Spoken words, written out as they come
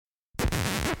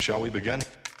Shall we begin?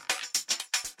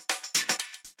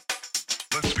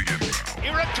 Let's begin now.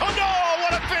 Irakondo,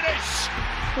 what a finish!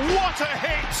 What a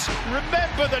hit!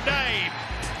 Remember the name,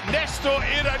 Nestor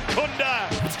Irakunda.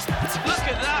 Look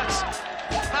at that!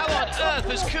 How on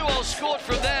earth has Kuol scored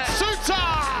from there?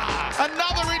 Suta!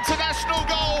 Another international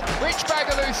goal. Rich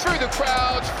Bagaloo through the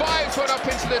crowd, fires one up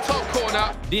into the top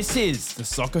corner. This is the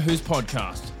Socceroos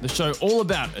podcast, the show all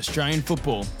about Australian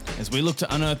football, as we look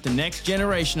to unearth the next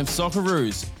generation of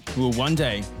Socceroos who will one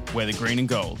day wear the green and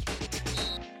gold.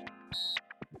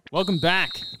 Welcome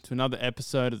back to another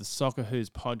episode of the Socceroos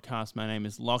podcast. My name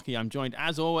is Lockie. I'm joined,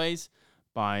 as always,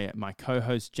 by my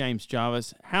co-host, James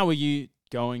Jarvis. How are you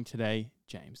going today,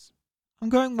 James? I'm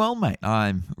going well, mate.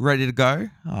 I'm ready to go.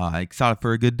 Excited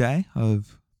for a good day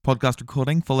of podcast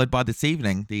recording, followed by this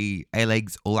evening. The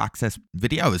A-League's All Access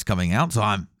video is coming out, so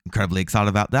I'm incredibly excited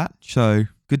about that. So,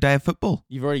 good day of football.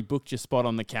 You've already booked your spot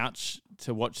on the couch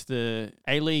to watch the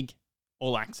A-League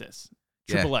All Access.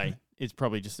 Triple A is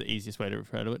probably just the easiest way to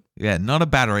refer to it. Yeah, not a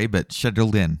battery, but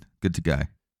scheduled in. Good to go.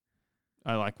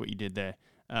 I like what you did there.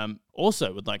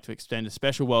 Also, would like to extend a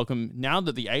special welcome, now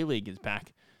that the A-League is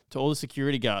back, to all the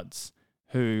security guards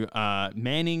who are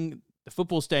manning the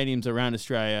football stadiums around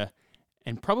Australia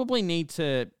and probably need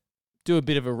to do a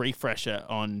bit of a refresher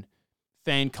on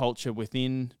fan culture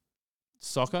within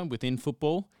soccer, within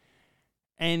football.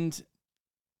 And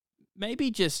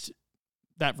maybe just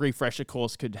that refresher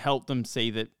course could help them see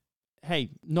that, hey,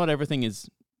 not everything is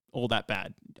all that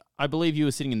bad. I believe you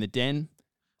were sitting in the den.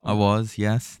 I was,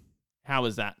 yes. How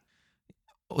was that?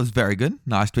 It was very good.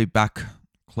 Nice to be back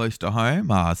close to home.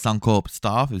 Suncorp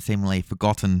staff have seemingly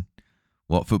forgotten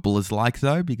what football is like,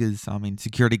 though, because,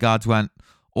 security guards weren't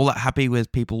all that happy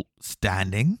with people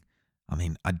standing.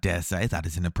 I dare say that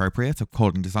is inappropriate,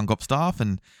 according to Suncorp staff.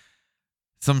 And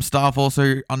some staff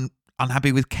also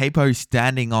unhappy with Capo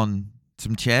standing on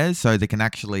some chairs so they can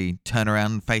actually turn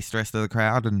around and face the rest of the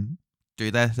crowd and do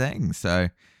their thing. So,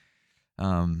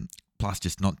 plus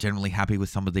just not generally happy with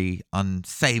some of the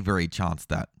unsavory chants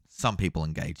that some people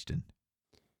engaged in.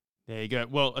 There you go.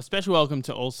 Well, a special welcome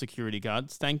to all security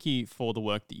guards. Thank you for the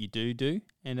work that you do.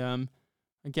 And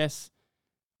I guess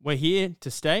we're here to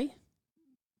stay,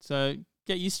 so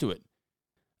get used to it.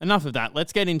 Enough of that.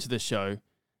 Let's get into the show.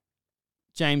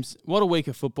 James, what a week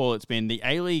of football it's been. The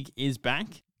A-League is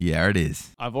back. Yeah, it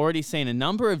is. I've already seen a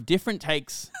number of different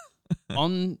takes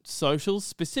on socials,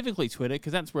 specifically Twitter,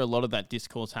 because that's where a lot of that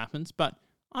discourse happens. But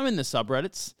I'm in the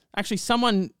subreddits. Actually,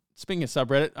 speaking of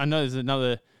subreddit, I know there's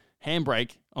another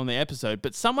handbrake on the episode,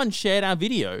 but someone shared our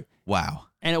video. Wow.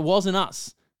 And it wasn't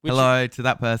us. Hello to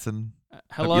that person.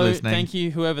 Hello, thank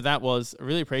you, whoever that was. I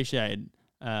really appreciated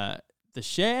the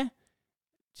share.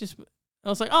 I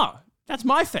was like, oh, that's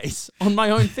my face on my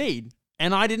own feed,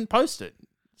 and I didn't post it.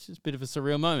 It's just a bit of a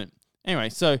surreal moment. Anyway,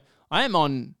 so I am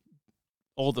on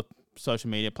all the social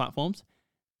media platforms,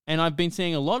 and I've been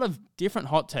seeing a lot of different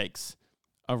hot takes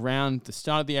around the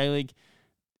start of the A-League.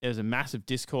 There's a massive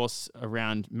discourse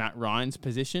around Matt Ryan's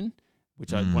position,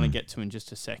 which I want to get to in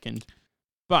just a second.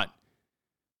 But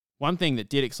one thing that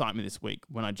did excite me this week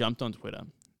when I jumped on Twitter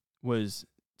was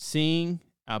seeing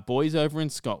our boys over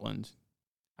in Scotland,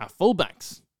 our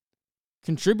fullbacks,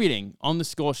 contributing on the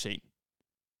score sheet.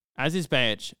 Aziz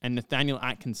Bayich and Nathaniel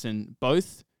Atkinson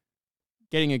both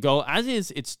getting a goal,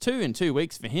 it's 2 in 2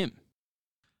 weeks for him.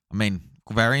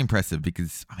 Very impressive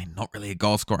because, not really a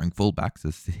goal-scoring fullback,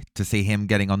 so to see him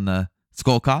getting on the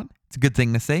scorecard, it's a good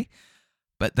thing to see.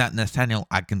 But that Nathaniel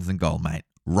Atkinson goal, mate,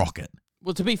 rocket.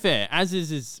 Well, to be fair,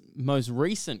 Aziz's most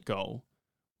recent goal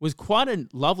was quite a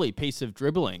lovely piece of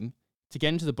dribbling to get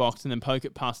into the box and then poke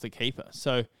it past the keeper.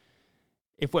 So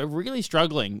if we're really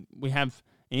struggling, we have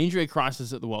an injury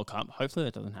crisis at the World Cup. Hopefully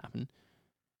that doesn't happen.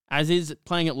 Aziz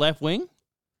playing at left wing?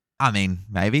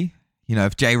 Maybe.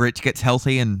 If Jay Rich gets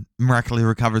healthy and miraculously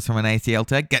recovers from an ACL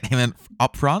tear, get him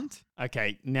up front.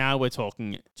 Okay, now we're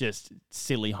talking just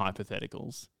silly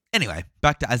hypotheticals. Anyway,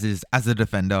 back to Aziz as a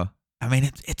defender.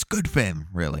 It's good for him,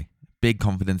 really. Big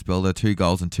confidence builder, 2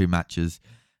 goals in 2 matches.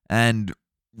 And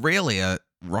really a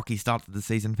rocky start to the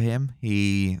season for him.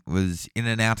 He was in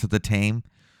and out of the team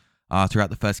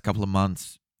throughout the first couple of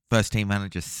months. First team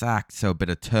manager sacked, so a bit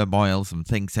of turmoil, some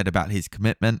things said about his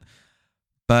commitment.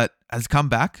 But has come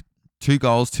back. 2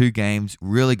 goals, 2 games,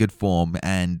 really good form.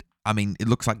 And, it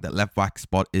looks like that left back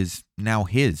spot is now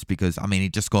his because, he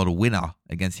just got a winner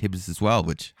against Hibs as well,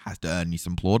 which has to earn you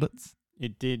some plaudits.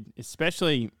 It did,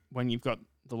 especially when you've got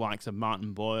the likes of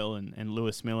Martin Boyle and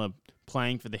Lewis Miller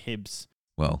playing for the Hibs.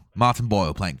 Well, Martin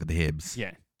Boyle playing for the Hibs.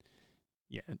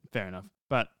 Yeah, fair enough.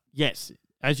 But, yes,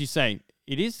 as you say,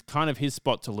 it is kind of his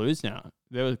spot to lose now.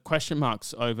 There were question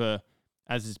marks over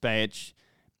Aziz Bayich.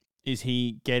 Is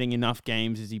he getting enough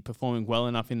games? Is he performing well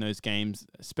enough in those games?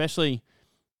 Especially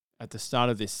at the start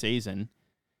of this season,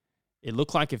 it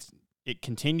looked like if it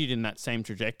continued in that same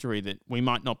trajectory that we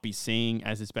might not be seeing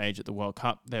as his age at the World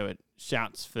Cup. There were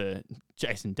shouts for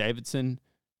Jason Davidson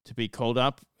to be called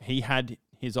up. He had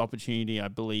his opportunity, I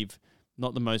believe,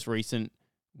 not the most recent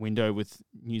window with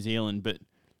New Zealand, but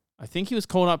I think he was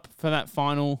called up for that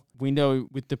final window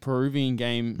with the Peruvian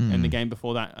game and the game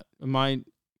before that. Am I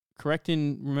correct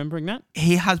in remembering that?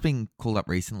 He has been called up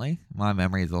recently. My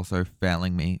memory is also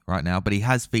failing me right now, but he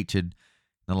has featured in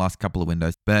the last couple of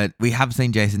windows. But we have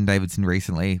seen Jason Davidson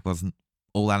recently. Wasn't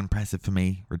all that impressive for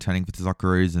me returning for the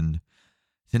Socceroos, and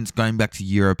since going back to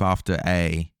Europe after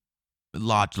a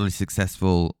largely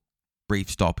successful brief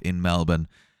stop in Melbourne,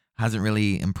 hasn't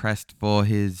really impressed for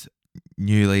his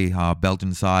newly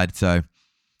Belgian side. So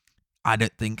I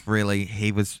don't think really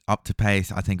he was up to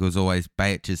pace. I think it was always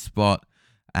Bayic's spot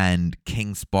and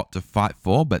King's spot to fight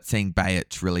for, but seeing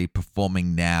Bayic really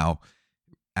performing now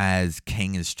as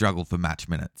King has struggled for match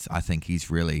minutes, I think he's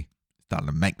really starting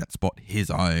to make that spot his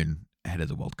own ahead of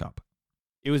the World Cup.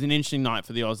 It was an interesting night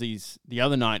for the Aussies. The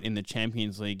other night in the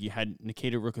Champions League, you had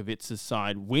Nikita Rukovic's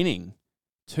side winning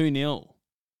 2-0.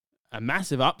 A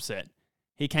massive upset.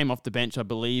 He came off the bench, I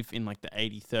believe, in like the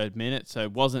 83rd minute, so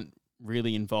wasn't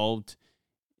really involved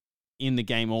in the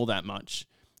game all that much.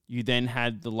 You then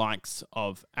had the likes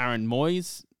of Aaron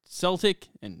Moyes, Celtic,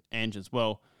 and Ange as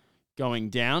well, going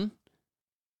down.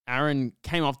 Aaron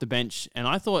came off the bench and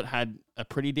I thought had a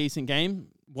pretty decent game.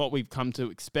 What we've come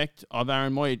to expect of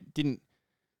Aaron Moyes didn't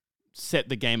set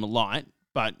the game alight,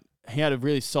 but he had a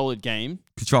really solid game.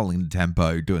 Controlling the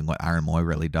tempo, doing what Aaron Moy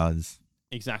really does.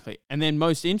 Exactly. And then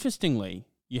most interestingly,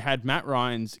 you had Matt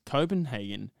Ryan's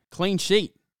Copenhagen clean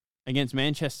sheet against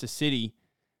Manchester City.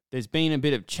 There's been a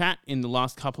bit of chat in the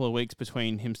last couple of weeks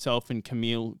between himself and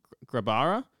Camille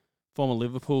Grabara, former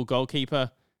Liverpool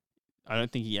goalkeeper. I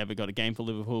don't think he ever got a game for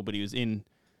Liverpool, but he was in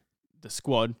the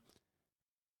squad.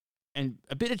 And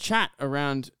a bit of chat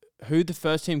around who the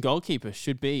first team goalkeeper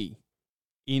should be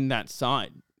in that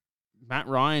side. Matt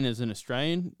Ryan as an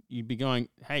Australian, you'd be going,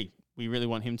 hey, we really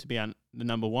want him to be the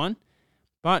number one.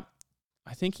 But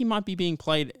I think he might be being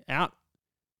played out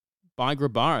by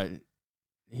Grabara.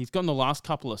 He's gotten the last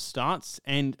couple of starts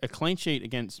and a clean sheet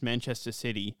against Manchester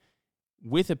City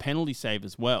with a penalty save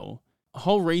as well. The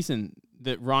whole reason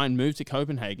that Ryan moved to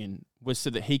Copenhagen was so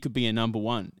that he could be a number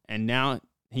one, and now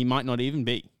he might not even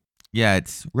be. Yeah,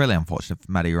 it's really unfortunate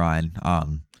for Matty Ryan.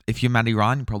 If you're Matty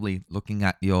Ryan, you're probably looking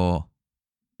at your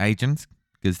agents,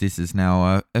 because this is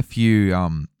now a few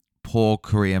poor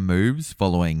career moves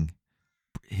following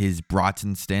his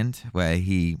Brighton stint, where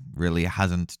he really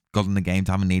hasn't gotten the game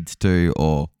time he needs to,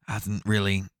 or hasn't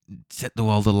really set the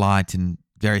world alight in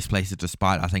various places,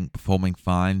 despite, I think, performing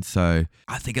fine. So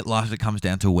I think it largely comes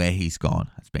down to where he's gone.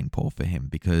 It's been poor for him,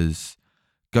 because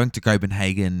going to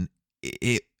Copenhagen,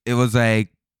 it was a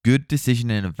good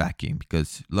decision in a vacuum,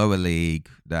 because lower league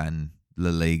than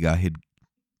La Liga, he'd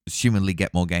assumedly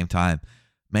get more game time.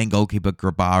 Main goalkeeper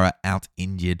Grabara out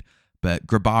injured. But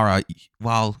Grabara,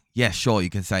 while, yeah, sure,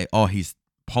 you can say, oh, he's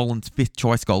Poland's fifth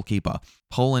choice goalkeeper.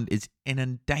 Poland is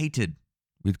inundated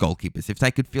with goalkeepers. If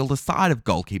they could field a side of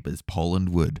goalkeepers, Poland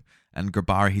would. And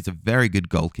Grabara, he's a very good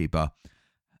goalkeeper.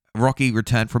 Rocky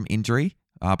returned from injury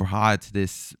prior to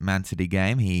this Man City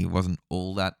game. He wasn't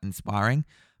all that inspiring.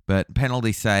 But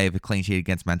penalty save, a clean sheet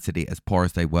against Man City, as poor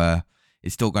as they were,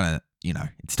 is still going to,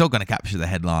 it's still going to capture the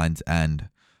headlines. And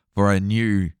for a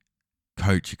new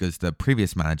coach, because the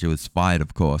previous manager was fired,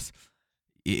 of course,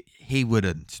 he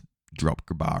wouldn't drop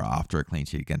Grabara after a clean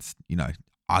sheet against,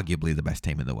 arguably the best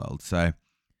team in the world. So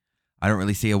I don't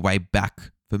really see a way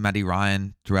back for Matty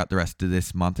Ryan throughout the rest of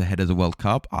this month ahead of the World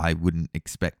Cup. I wouldn't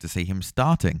expect to see him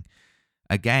starting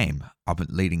a game up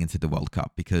leading into the World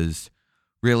Cup, because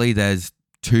really there's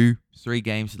 2-3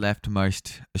 games left.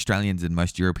 Most Australians in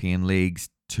most European leagues,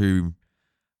 2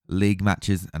 league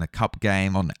matches and a cup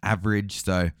game on average.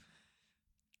 So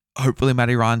hopefully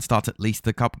Matty Ryan starts at least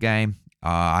the cup game.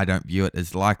 I don't view it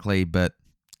as likely, but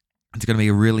it's going to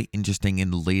be really interesting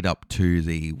in the lead up to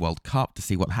the World Cup to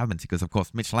see what happens, because, of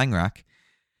course, Mitch Langerak,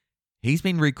 he's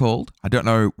been recalled. I don't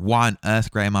know why on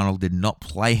earth Graham Arnold did not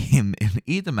play him in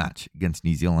either match against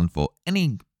New Zealand for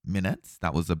any minutes.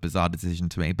 That was a bizarre decision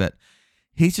to me, but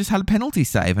he's just had a penalty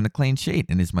save and a clean sheet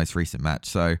in his most recent match.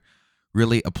 So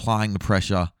really applying the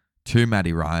pressure to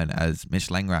Matty Ryan, as Mitch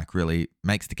Langerak really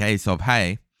makes the case of,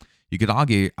 hey, you could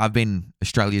argue I've been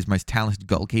Australia's most talented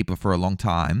goalkeeper for a long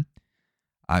time.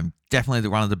 I'm definitely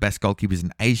one of the best goalkeepers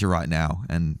in Asia right now,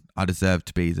 and I deserve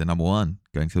to be the number one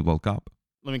going to the World Cup.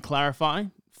 Let me clarify,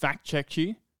 fact check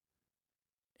you.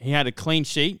 he had a clean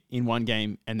sheet in one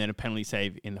game and then a penalty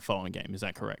save in the following game. Is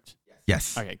that correct?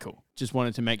 Yes. Okay, cool. Just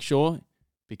wanted to make sure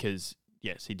because,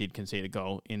 yes, he did concede a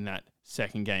goal in that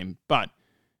second game. But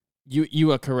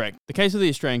you are correct. The case of the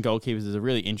Australian goalkeepers is a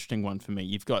really interesting one for me.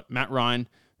 You've got Matt Ryan,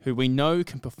 who we know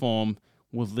can perform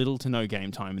with little to no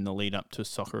game time in the lead up to a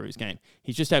Socceroos game.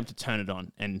 He's just able to turn it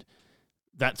on. And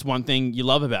that's one thing you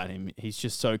love about him. He's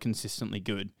just so consistently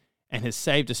good and has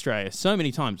saved Australia so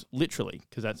many times, literally,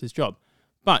 because that's his job.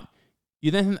 But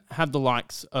you then have the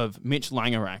likes of Mitch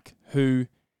Langerak, who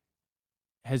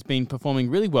has been performing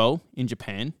really well in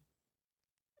Japan.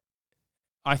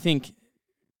 I think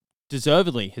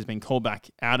deservedly has been called back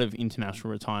out of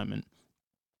international retirement.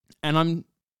 And I'm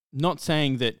not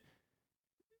saying that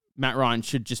Matt Ryan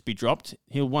should just be dropped.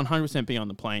 He'll 100% be on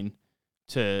the plane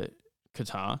to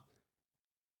Qatar.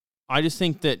 I just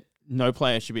think that no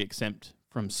player should be exempt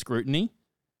from scrutiny.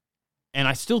 And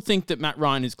I still think that Matt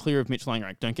Ryan is clear of Mitch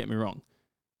Langerak, don't get me wrong.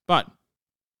 But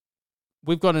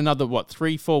we've got another,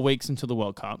 3-4 weeks until the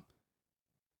World Cup.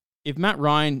 If Matt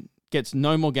Ryan gets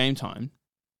no more game time,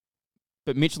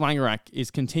 but Mitch Langerak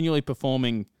is continually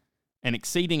performing and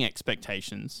exceeding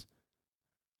expectations,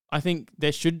 I think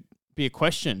there should be a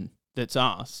question that's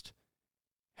asked,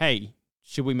 hey,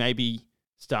 should we maybe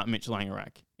start Mitch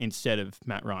Langerak instead of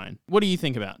Matt Ryan? What do you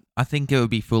think about? I think it would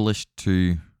be foolish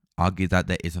to argue that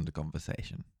there isn't a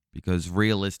conversation because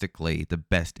realistically, the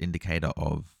best indicator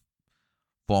of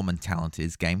form and talent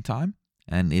is game time.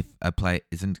 And if a player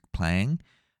isn't playing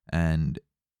and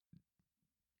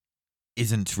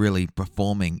isn't really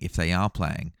performing if they are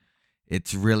playing,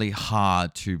 it's really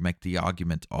hard to make the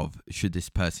argument of should this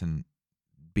person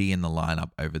be in the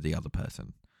lineup over the other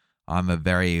person. I'm a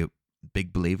very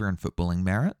big believer in footballing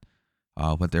merit,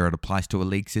 whether it applies to a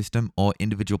league system or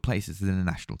individual places in a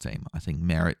national team. I think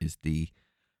merit is the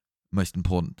most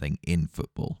important thing in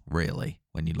football, really,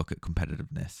 when you look at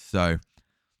competitiveness. So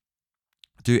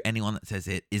to anyone that says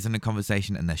it isn't a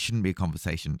conversation and there shouldn't be a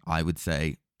conversation, I would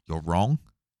say you're wrong.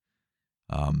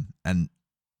 And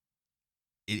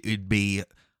it'd be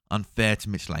unfair to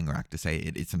Mitch Langerak to say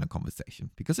it isn't a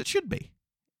conversation because it should be.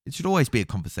 It should always be a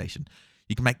conversation.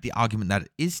 You can make the argument that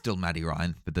it is still Matty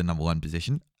Ryan for the number one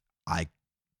position. I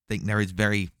think there is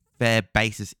very fair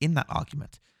basis in that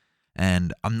argument.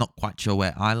 And I'm not quite sure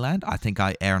where I land. I think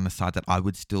I err on the side that I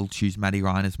would still choose Matty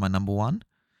Ryan as my number one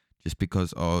just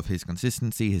because of his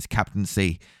consistency, his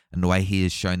captaincy, and the way he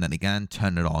has shown that he can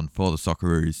turn it on for the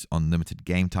Socceroos on limited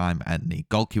game time. And the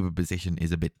goalkeeper position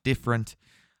is a bit different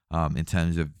in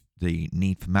terms of the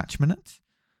need for match minutes.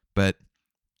 But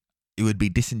it would be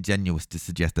disingenuous to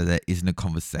suggest that there isn't a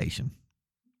conversation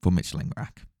for Mitch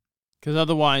Langerak. Because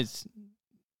otherwise,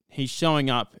 he's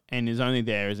showing up and is only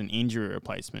there as an injury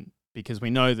replacement. Because we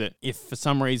know that if for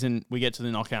some reason we get to the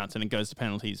knockouts and it goes to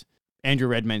penalties, Andrew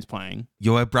Redmayne's playing.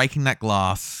 You're breaking that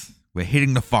glass, we're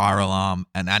hitting the fire alarm,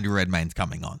 and Andrew Redmayne's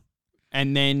coming on.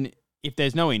 And then if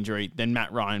there's no injury, then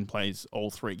Matt Ryan plays all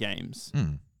 3 games.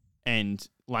 And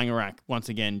Langerak, once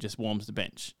again, just warms the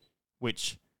bench,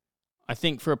 which I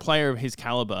think for a player of his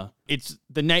caliber, it's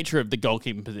the nature of the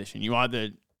goalkeeping position. You either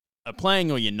are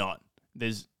playing or you're not.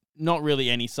 There's not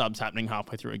really any subs happening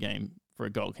halfway through a game for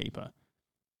a goalkeeper.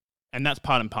 And that's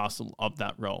part and parcel of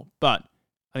that role. But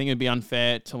I think it'd be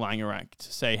unfair to Langerak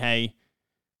to say, hey,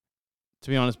 to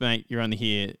be honest, mate, you're only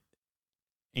here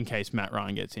in case Matt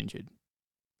Ryan gets injured.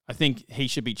 I think he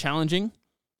should be challenging,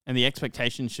 and the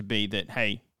expectation should be that,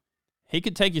 hey, he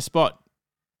could take your spot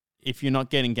if you're not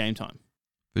getting game time.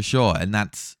 For sure, and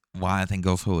that's why I think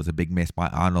also it was a big miss by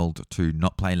Arnold to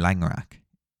not play Langerak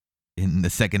in the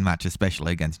second match,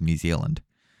 especially against New Zealand.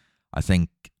 I think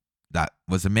that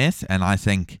was a miss, and I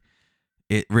think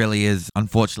it really is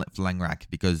unfortunate for Langerak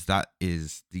because that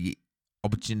is the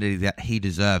opportunity that he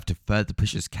deserved to further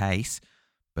push his case.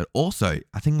 But also,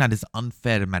 I think that is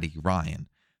unfair to Matty Ryan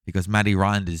because Matty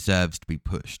Ryan deserves to be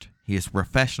pushed. He is a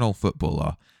professional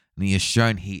footballer and he has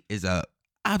shown he is an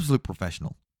absolute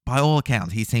professional. By all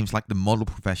accounts, he seems like the model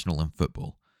professional in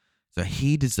football. So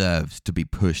he deserves to be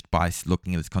pushed by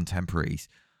looking at his contemporaries,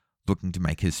 looking to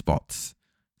make his spots.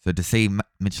 So to see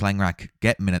Mitch Langerak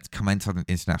get minutes, come into an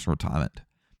international retirement,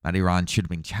 Matty Ryan should have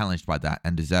been challenged by that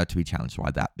and deserved to be challenged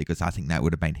by that because I think that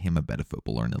would have made him a better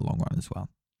footballer in the long run as well.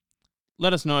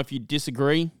 Let us know if you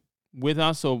disagree with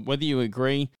us or whether you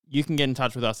agree. You can get in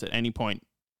touch with us at any point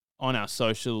on our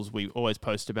socials. We always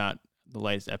post about the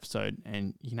latest episode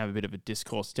and you can have a bit of a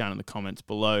discourse down in the comments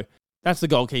below. That's the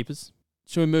goalkeepers.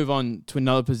 Should we move on to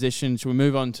another position? Should we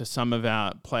move on to some of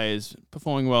our players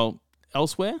performing well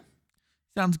elsewhere?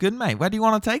 Sounds good, mate. Where do you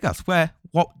want to take us?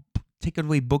 What ticket are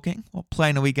we booking? What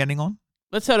plane are we getting on?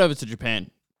 Let's head over to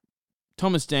Japan.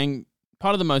 Thomas Deng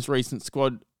part of the most recent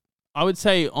squad, I would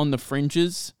say on the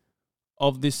fringes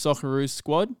of this Socceroos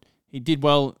squad. He did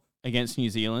well against New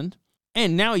Zealand.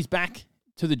 And now he's back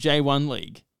to the J1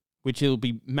 League, which will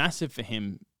be massive for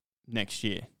him next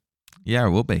year. Yeah, it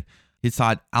will be. His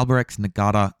side, Albirex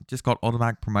Nagata, just got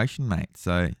automatic promotion, mate.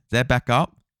 So they're back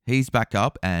up. He's back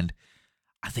up, and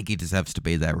I think he deserves to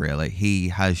be there, really. He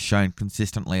has shown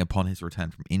consistently upon his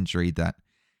return from injury that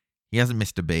he hasn't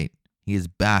missed a beat. He is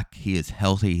back. He is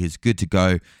healthy. He's good to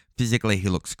go. Physically, he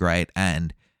looks great.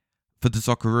 And for the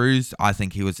Socceroos, I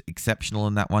think he was exceptional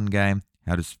in that one game.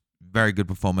 Had a very good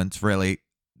performance. Really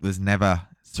was never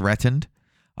threatened.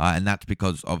 And that's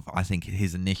because of, I think,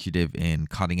 his initiative in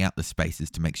cutting out the spaces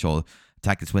to make sure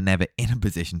attackers were never in a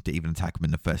position to even attack him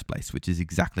in the first place, which is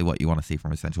exactly what you want to see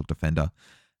from a central defender.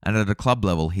 And at a club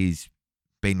level, he's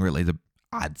been really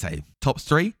I'd say, top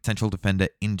 3 central defender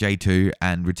in J2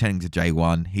 and returning to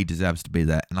J1. He deserves to be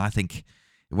there. And I think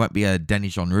it won't be a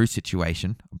Denis Jean-Roux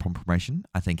situation upon promotion.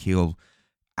 I think he'll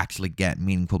actually get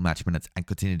meaningful match minutes and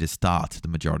continue to start the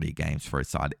majority of games for his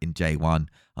side in J1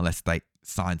 unless they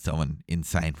sign someone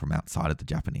insane from outside of the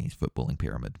Japanese footballing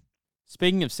pyramid.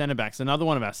 Speaking of centre-backs, another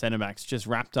one of our centre-backs just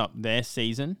wrapped up their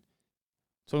season.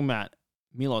 Talking about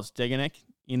Milos Degenek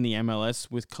in the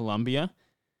MLS with Colombia.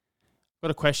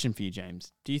 Got a question for you,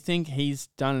 James. Do you think he's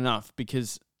done enough?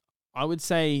 Because I would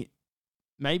say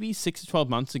maybe 6 to 12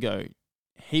 months ago,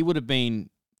 he would have been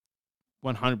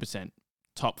 100%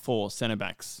 top 4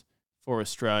 centre-backs for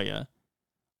Australia.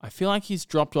 I feel like he's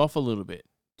dropped off a little bit.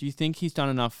 Do you think he's done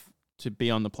enough to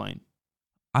be on the plane?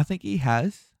 I think he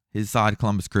has. His side,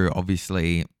 Columbus Crew,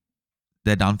 obviously,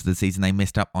 they're done for the season. They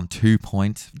missed up on 2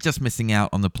 points, just missing out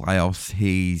on the playoffs.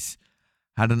 He's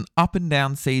had an up and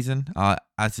down season,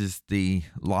 as is the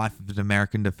life of an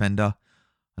American defender.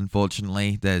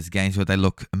 Unfortunately, there's games where they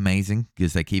look amazing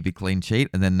because they keep a clean sheet,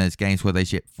 and then there's games where they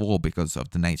shit 4 because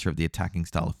of the nature of the attacking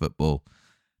style of football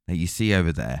that you see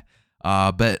over there.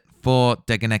 But for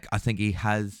Degenek, I think he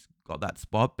has got that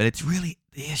spot, but it's really,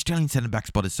 the Australian centre-back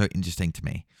spot is so interesting to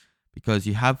me because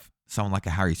you have someone like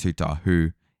a Harry Suter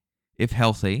who, if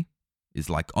healthy, is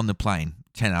like on the plane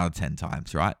 10 out of 10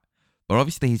 times, right? But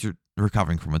obviously he's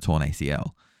recovering from a torn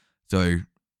ACL. So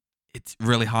it's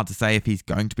really hard to say if he's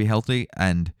going to be healthy,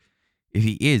 and if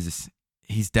he is,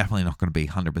 he's definitely not going to be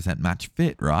 100% match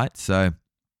fit, right? So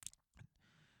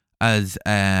as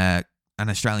an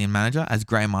Australian manager, as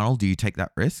Graham Arnold, do you take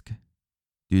that risk?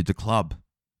 Do the club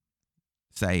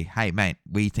say, hey, mate,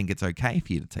 we think it's okay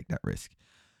for you to take that risk?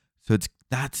 So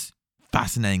that's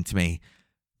fascinating to me.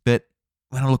 But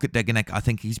when I look at Degenek, I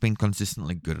think he's been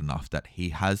consistently good enough that he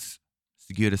has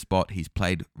secured a spot. He's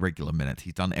played regular minutes.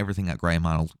 He's done everything that Graham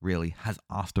Arnold really has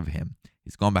asked of him.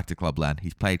 He's gone back to clubland.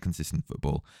 He's played consistent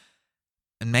football.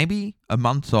 And maybe a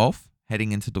month off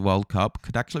heading into the World Cup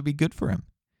could actually be good for him.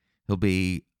 He'll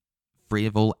be free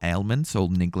of all ailments, all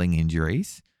niggling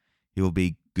injuries. He will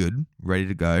be good, ready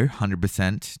to go,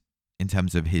 100% in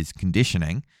terms of his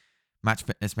conditioning. Match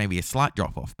fitness may be a slight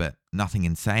drop-off, but nothing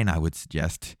insane, I would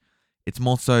suggest. It's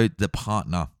more so the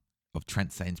partner of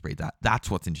Trent Sainsbury. That's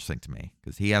what's interesting to me,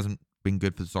 because he hasn't been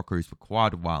good for the Socceroos for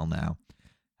quite a while now.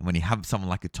 And when you have someone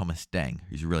like a Thomas Deng,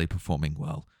 who's really performing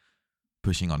well,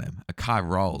 pushing on him, a Kai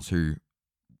Rolls, who,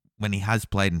 when he has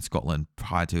played in Scotland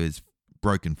prior to his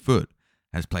broken foot,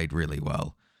 has played really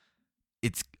well.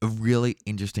 It's a really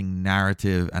interesting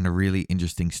narrative and a really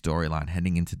interesting storyline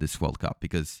heading into this World Cup,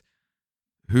 because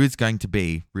who is going to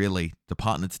be really the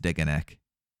partner to Degenek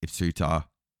if Suter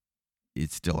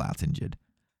is still out injured?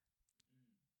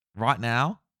 Right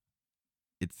now,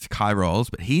 it's Kai Rolls,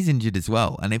 but he's injured as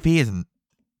well. And if he isn't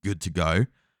good to go,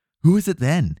 who is it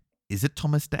then? Is it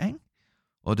Thomas Deng?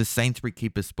 Or does Sainsbury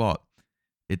keep a spot?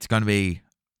 It's going to be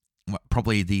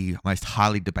probably the most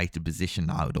highly debated position,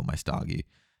 I would almost argue.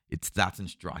 It's that and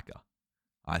striker,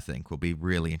 I think, will be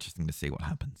really interesting to see what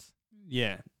happens.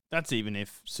 Yeah, that's even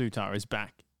if Suter is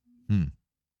back.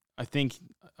 I think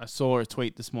I saw a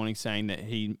tweet this morning saying that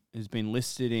he has been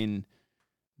listed in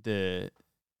the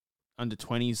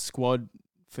under-20s squad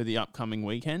for the upcoming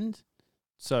weekend.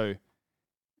 So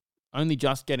only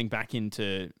just getting back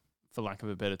into, for lack of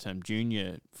a better term,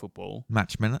 junior football.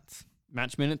 Match minutes,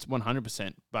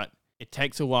 100%. But it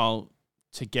takes a while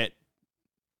to get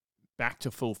back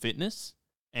to full fitness,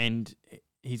 and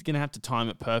he's going to have to time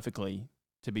it perfectly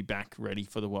to be back ready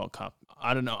for the World Cup.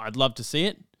 I don't know. I'd love to see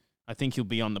it. I think he'll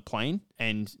be on the plane,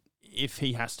 and if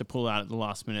he has to pull out at the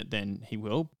last minute, then he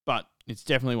will. But it's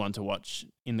definitely one to watch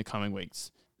in the coming weeks.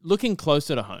 Looking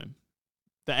closer to home,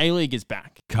 the A-League is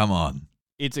back. Come on.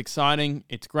 It's exciting.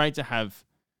 It's great to have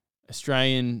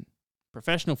Australian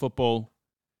professional football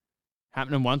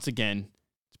happening once again.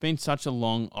 It's been such a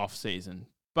long off season.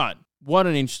 But what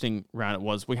an interesting round it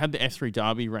was. We had the F3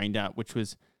 Derby rained out, which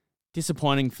was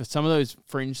disappointing for some of those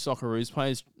fringe Socceroos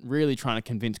players, really trying to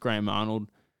convince Graham Arnold,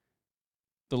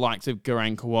 the likes of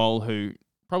Garang Kowal, who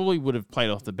probably would have played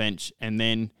off the bench, and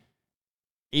then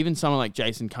even someone like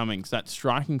Jason Cummings, that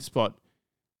striking spot,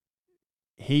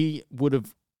 he would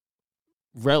have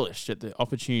relished at the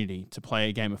opportunity to play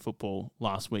a game of football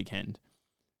last weekend,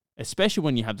 especially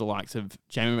when you have the likes of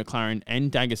Jamie McLaren and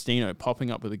D'Agostino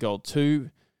popping up with a goal, two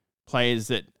players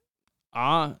that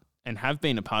are and have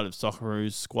been a part of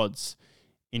Socceroos squads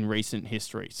in recent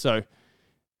history. So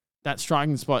that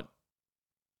striking spot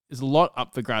is a lot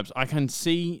up for grabs. I can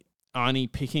see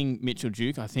Arnie picking Mitchell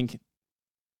Duke. I think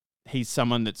he's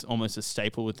someone that's almost a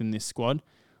staple within this squad.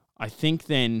 I think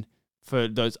then for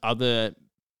those other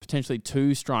potentially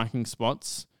two striking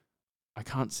spots, I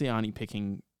can't see Arnie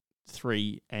picking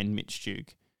 3 and Mitch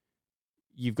Duke.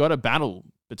 You've got a battle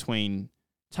between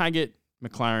Taggart,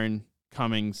 McLaren,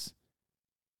 Cummings,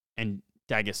 and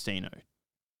D'Agostino.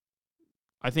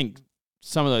 I think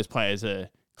some of those players are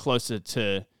closer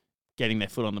to getting their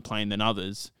foot on the plane than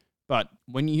others. But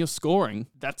when you're scoring,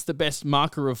 that's the best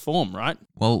marker of form, right?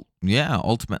 Well, yeah,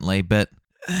 ultimately, but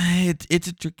it's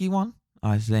a tricky one,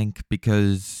 I think,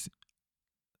 because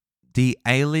the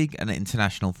A-League and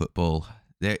international football,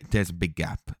 there's a big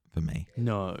gap for me.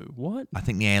 No, what? I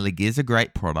think the A-League is a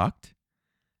great product,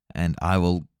 and I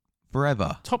will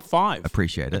forever top 5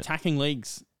 appreciate it. Attacking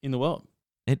leagues in the world.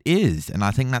 It is, and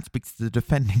I think that speaks to the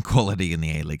defending quality in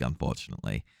the A-League,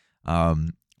 unfortunately,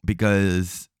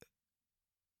 because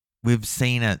we've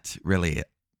seen it really.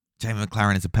 Jamie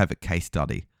McLaren is a perfect case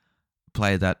study. A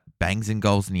player that bangs in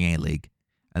goals in the A-League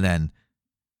and then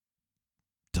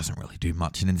doesn't really do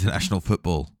much in international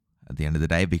football at the end of the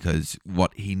day, because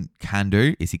what he can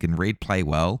do is he can read play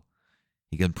well,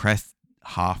 he can press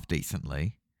half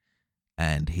decently,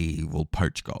 and he will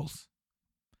poach goals.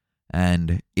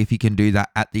 And if he can do that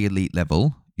at the elite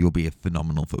level, you'll be a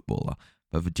phenomenal footballer.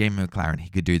 But for Jamie McLaren, he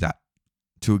could do that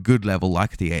to a good level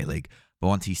like the A-League. But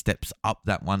once he steps up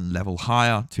that one level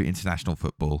higher to international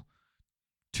football,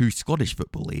 to Scottish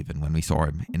football even, when we saw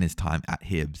him in his time at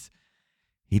Hibs,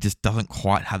 he just doesn't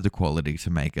quite have the quality to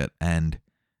make it. And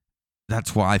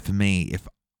that's why, for me, if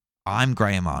I'm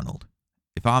Graham Arnold,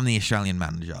 if I'm the Australian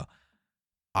manager,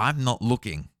 I'm not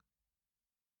looking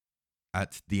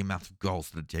at the amount of goals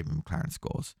that Jamie McLaren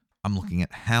scores. I'm looking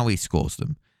at how he scores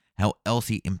them, how else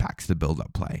he impacts the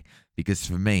build-up play. Because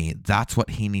for me, that's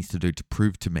what he needs to do to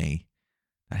prove to me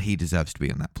that he deserves to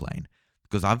be on that plane.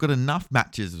 Because I've got enough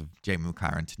matches of Jamie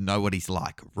McLaren to know what he's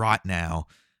like right now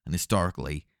and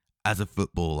historically as a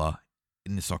footballer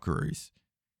in the Socceroos.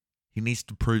 He needs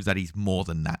to prove that he's more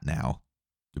than that now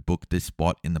to book this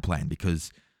spot in the plane.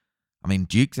 Because, I mean,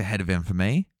 Duke's ahead of him for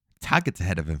me, Taggart's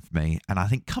ahead of him for me, and I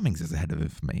think Cummings is ahead of him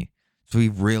for me. So he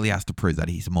really has to prove that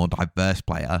he's a more diverse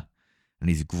player, and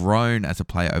he's grown as a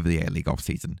player over the A-League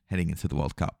offseason heading into the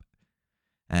World Cup.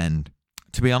 And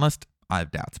to be honest, I have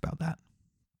doubts about that.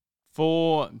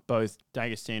 For both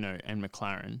D'Agostino and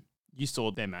McLaren, you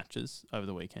saw their matches over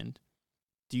the weekend.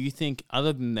 Do you think,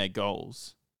 other than their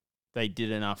goals, they did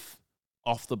enough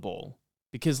off the ball?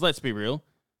 Because let's be real,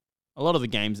 a lot of the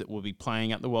games that we'll be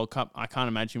playing at the World Cup, I can't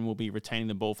imagine we'll be retaining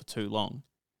the ball for too long.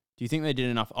 Do you think they did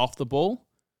enough off the ball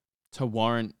to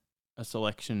warrant a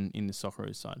selection in the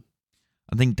Socceroos side?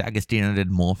 I think D'Agostino did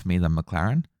more for me than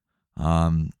McLaren.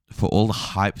 For all the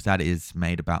hype that is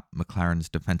made about McLaren's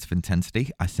defensive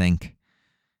intensity, I think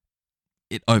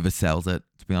it oversells it,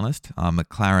 to be honest.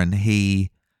 McLaren,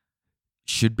 he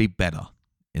should be better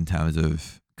in terms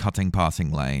of cutting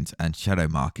passing lanes and shadow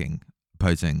marking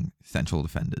opposing central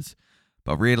defenders.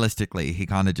 But realistically, he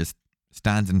kind of just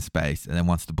stands in space, and then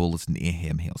once the ball is near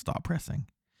him, he'll start pressing.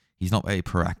 He's not very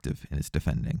proactive in his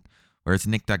defending. Whereas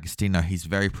Nick D'Agostino, he's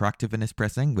very proactive in his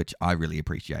pressing, which I really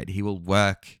appreciate. He will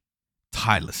work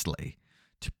tirelessly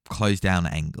to close down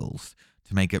angles,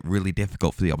 to make it really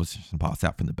difficult for the opposition to pass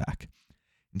out from the back.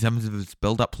 In terms of his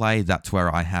build-up play, that's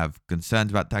where I have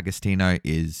concerns about D'Agostino,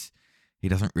 is he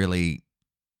doesn't really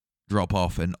drop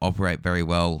off and operate very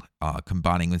well,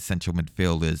 combining with central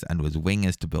midfielders and with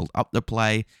wingers to build up the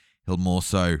play. He'll more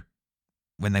so,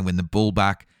 when they win the ball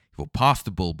back, he'll pass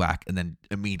the ball back and then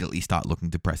immediately start looking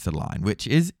to press the line, which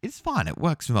is fine. It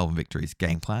works for Melbourne Victory's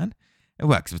game plan. It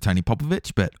works for Tony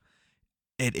Popovich, but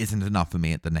it isn't enough for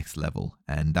me at the next level.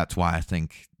 And that's why I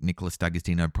think Nicolas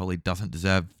D'Agostino probably doesn't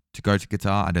deserve to go to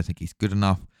Qatar. I don't think he's good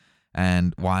enough.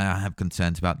 And why I have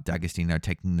concerns about D'Agostino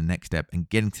taking the next step and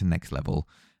getting to the next level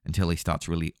until he starts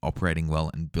really operating well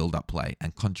and build up play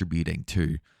and contributing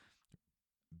to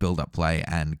build-up play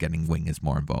and getting wingers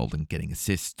more involved and getting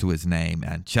assists to his name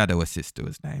and shadow assists to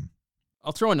his name.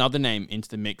 I'll throw another name into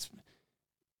the mix.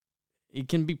 It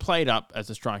can be played up as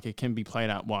a striker. It can be played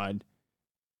out wide.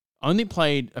 Only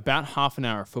played about half an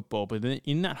hour of football, but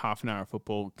in that half an hour of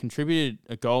football, contributed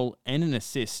a goal and an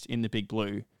assist in the Big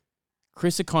Blue.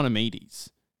 Chris Economides.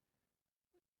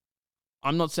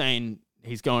 I'm not saying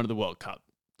he's going to the World Cup.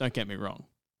 Don't get me wrong.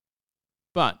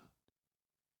 But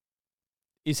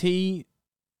is he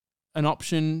an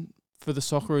option for the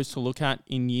Socceroos to look at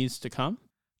in years to come?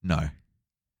 No.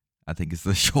 I think it's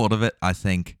the short of it. I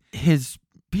think his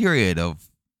period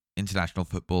of international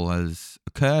football has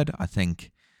occurred. I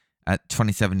think at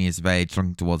 27 years of age,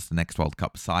 looking towards the next World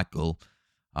Cup cycle,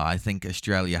 I think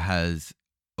Australia has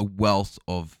a wealth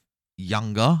of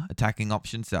younger attacking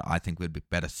options that I think would be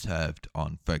better served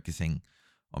on focusing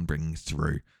on bringing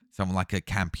through someone like a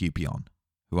Cam Pupion,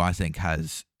 who I think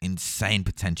has insane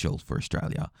potential for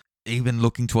Australia. Even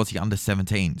looking towards the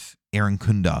under-17s, Aaron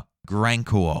Kunda, Grant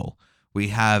Kuol, we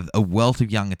have a wealth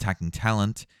of young attacking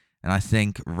talent, and I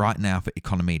think right now for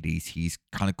Economides, he's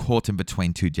kind of caught in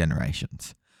between two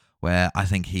generations, where I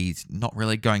think he's not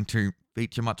really going to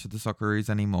feature much of the Socceroos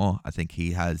anymore. I think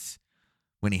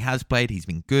when he has played, he's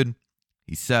been good.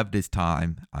 He's served his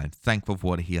time. I'm thankful for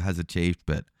what he has achieved,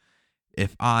 but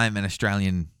if I'm an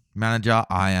Australian manager,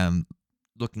 I am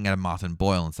looking at a Martin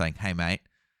Boyle and saying, hey mate,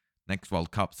 next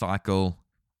World Cup cycle,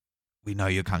 we know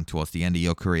you're coming towards the end of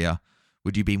your career.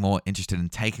 Would you be more interested in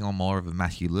taking on more of a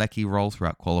Matthew Leckie role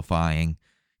throughout qualifying,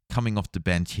 coming off the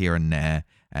bench here and there,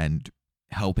 and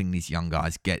helping these young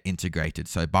guys get integrated?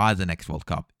 So by the next World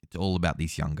Cup, it's all about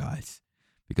these young guys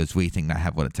because we think they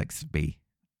have what it takes to be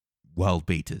world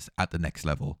beaters at the next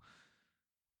level.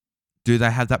 Do they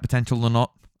have that potential or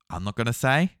not? I'm not going to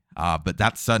say, but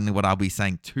that's certainly what I'll be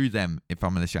saying to them if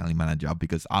I'm an Australian manager,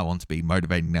 because I want to be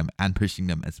motivating them and pushing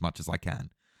them as much as I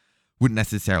can. Wouldn't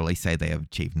necessarily say they have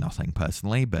achieved nothing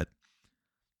personally, but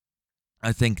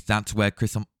I think that's where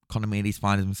Chris Economides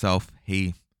finds himself.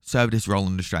 He served his role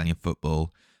in Australian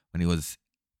football when he was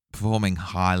performing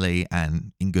highly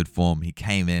and in good form. He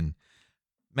came in,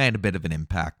 made a bit of an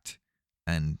impact,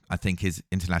 and I think his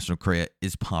international career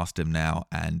is past him now.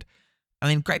 And I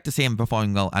mean, great to see him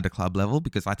performing well at a club level,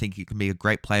 because I think he can be a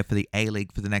great player for the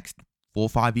A-League for the next 4 or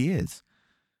 5 years.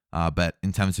 But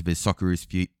in terms of his Socceroos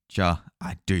future,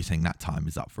 I do think that time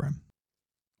is up for him.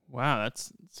 Wow,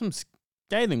 that's some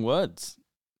scathing words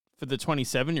for the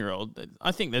 27-year-old.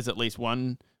 I think there's at least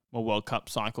one more World Cup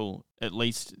cycle, at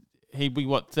least. He'd be,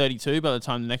 32 by the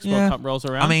time the next World Cup rolls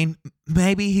around? I mean,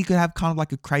 maybe he could have kind of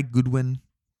like a Craig Goodwin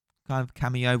kind of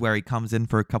cameo where he comes in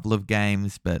for a couple of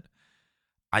games, but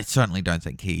I certainly don't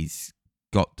think he's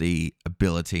got the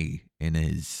ability in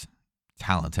his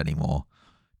talent anymore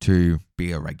to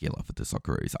be a regular for the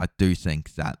Socceroos. I do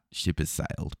think that ship has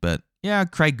sailed. But yeah,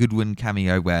 Craig Goodwin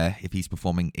cameo where if he's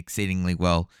performing exceedingly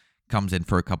well, comes in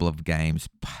for a couple of games,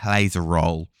 plays a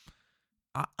role.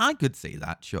 I could see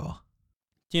that, sure.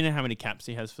 Do you know how many caps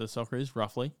he has for the Socceroos,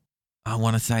 roughly? I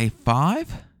want to say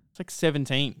 5. It's like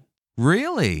 17.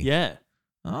 Really? Yeah.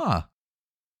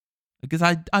 Because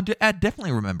I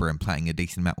definitely remember him playing a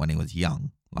decent amount when he was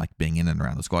young, like being in and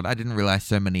around the squad. I didn't realize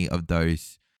so many of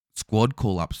those squad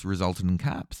call-ups resulted in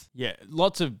caps. Yeah,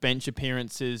 lots of bench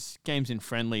appearances, games in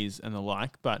friendlies and the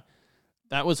like, but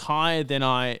that was higher than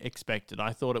I expected.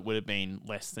 I thought it would have been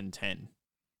less than 10.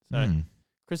 So,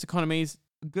 Chris Economides,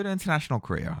 a good international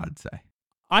career, I'd say.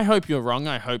 I hope you're wrong.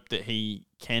 I hope that he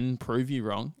can prove you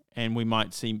wrong, and we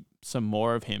might see some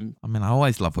more of him. I mean, I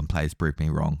always love when players prove me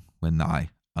wrong when I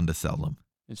undersell them.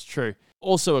 It's true.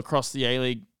 Also, across the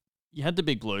A-League, you had the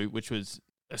Big Blue, which was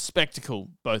a spectacle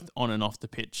both on and off the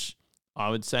pitch, I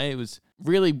would say. It was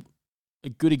really a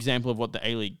good example of what the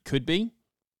A-League could be,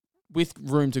 with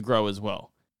room to grow as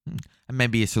well. And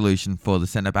maybe a solution for the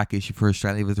centre-back issue for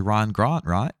Australia with Ryan Grant,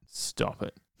 right? Stop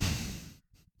it.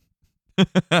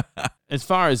 As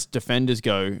far as defenders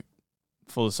go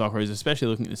for the Socceroos, especially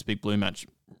looking at this Big Blue match,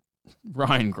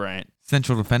 Ryan Grant.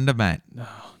 Central defender, mate.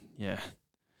 Oh, yeah.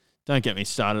 Don't get me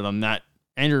started on that.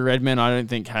 Andrew Redmayne, I don't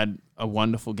think, had a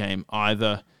wonderful game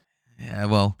either. Yeah,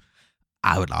 well,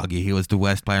 I would argue he was the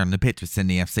worst player on the pitch with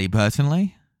Sydney FC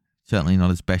personally. Certainly not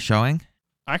his best showing.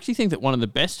 I actually think that one of the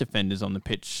best defenders on the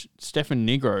pitch, Stefan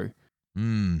Negro,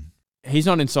 he's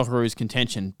not in Socceroos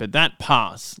contention, but that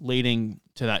pass leading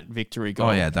to that victory goal.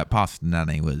 Oh, yeah, that pass to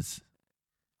Nani was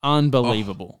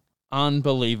unbelievable.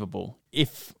 Unbelievable.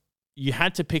 If you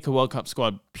had to pick a World Cup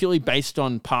squad purely based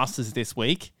on passes this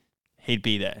week, he'd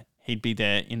be there. He'd be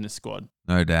there in the squad.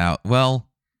 No doubt. Well,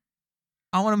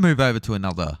 I want to move over to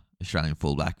another Australian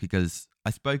fullback because I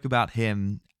spoke about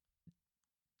him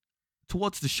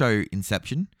towards the show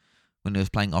inception when he was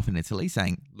playing off in Italy,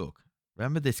 saying, look,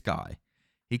 remember this guy.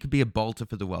 He could be a bolter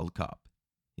for the World Cup.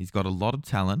 He's got a lot of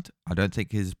talent. I don't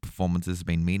think his performances have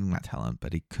been meeting that talent,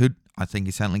 but he could, I think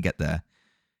he certainly get there.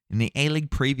 In the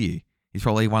A-League preview, he's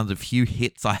probably one of the few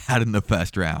hits I had in the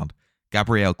first round.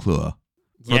 Gabriel Klur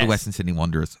for the Western Sydney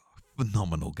Wanderers.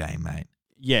 Phenomenal game, mate.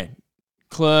 Yeah,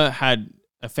 Klur had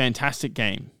a fantastic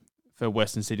game for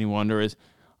Western Sydney Wanderers.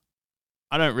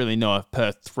 I don't really know if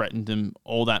Perth threatened him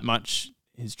all that much.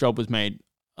 His job was made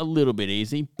a little bit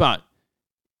easy, but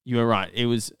you were right. It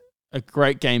was a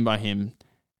great game by him.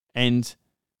 And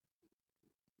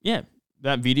yeah,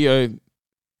 that video,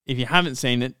 if you haven't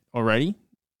seen it already,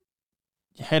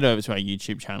 head over to our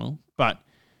YouTube channel. But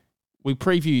we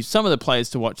preview some of the players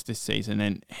to watch this season,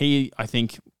 and he, I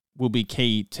think, will be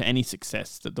key to any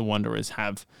success that the Wanderers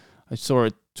have. I saw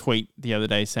a tweet the other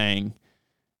day saying,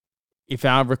 if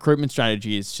our recruitment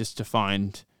strategy is just to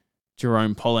find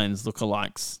Jerome Pollen's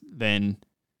lookalikes, then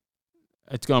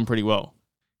it's gone pretty well.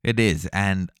 It is.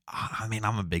 And I mean,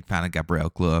 I'm a big fan of Gabriel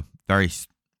Klur. Very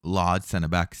large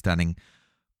centre-back, standing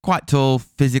quite tall,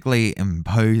 physically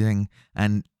imposing,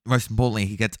 and most importantly,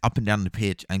 he gets up and down the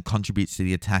pitch and contributes to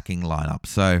the attacking lineup.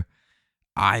 So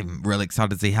I'm really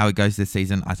excited to see how it goes this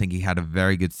season. I think he had a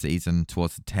very good season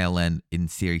towards the tail end in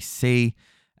Series C,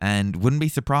 and wouldn't be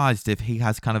surprised if he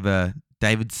has kind of a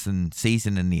Davidson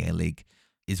season in the A-League,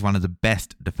 is one of the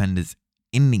best defenders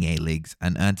in the A-Leagues,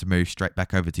 and earn to move straight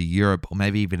back over to Europe or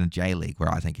maybe even a J-League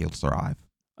where I think he'll thrive.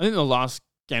 I think the last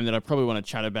game that I probably want to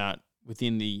chat about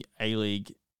within the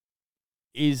A-League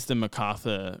is the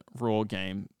MacArthur Raw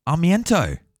game.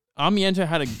 Armiento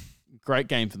had a great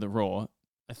game for the Raw.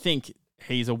 I think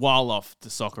he's a while off the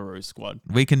Socceroos squad.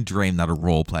 We can dream that a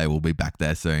Raw player will be back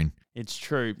there soon. It's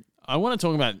true. I want to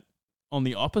talk about on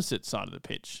the opposite side of the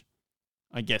pitch,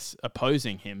 I guess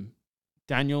opposing him,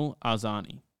 Daniel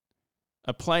Arzani.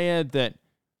 A player that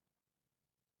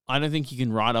I don't think you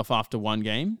can write off after one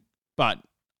game, but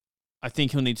I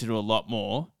think he'll need to do a lot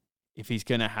more if he's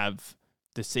going to have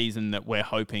the season that we're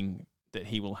hoping that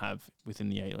he will have within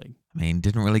the A-League. I mean,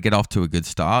 didn't really get off to a good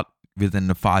start. Within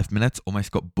the 5 minutes,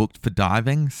 almost got booked for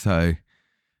diving, so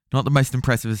not the most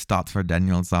impressive starts for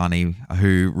Daniel Arzani,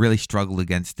 who really struggled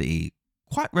against the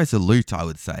quite resolute, I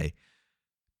would say,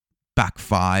 back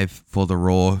five for the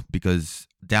Raw, because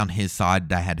down his side,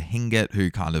 they had Hingett, who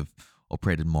kind of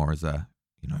operated more as a,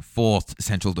 fourth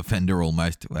central defender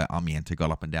almost, where Armiento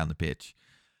got up and down the pitch.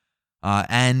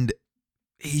 And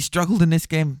he struggled in this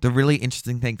game. The really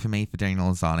interesting thing for me for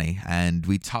Daniel Arzani, and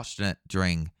we touched on it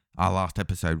during our last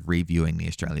episode reviewing the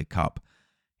Australia Cup,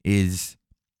 is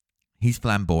he's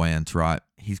flamboyant, right?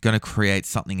 He's going to create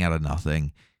something out of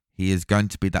nothing. He is going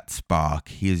to be that spark.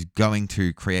 He is going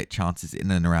to create chances in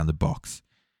and around the box.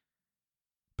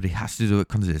 But he has to do it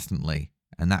consistently.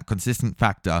 And that consistent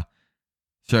factor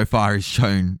so far is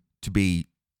shown to be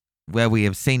where we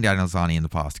have seen Daniel Arzani in the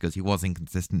past, because he was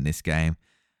inconsistent in this game.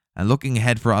 And looking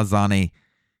ahead for Arzani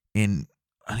in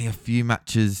only a few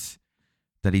matches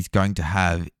that he's going to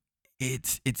have,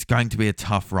 it's going to be a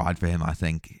tough ride for him, I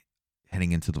think,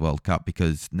 heading into the World Cup,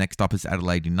 because next up is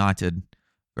Adelaide United,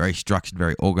 very structured,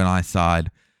 very organised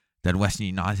side. Then Western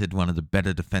United, one of the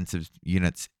better defensive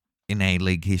units in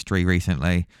A-League history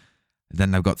recently.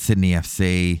 Then they've got Sydney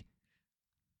FC.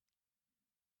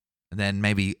 And then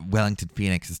maybe Wellington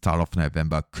Phoenix to start off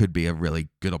November could be a really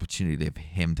good opportunity for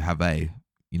him to have a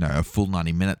full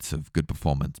 90 minutes of good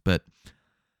performance. But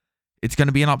it's going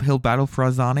to be an uphill battle for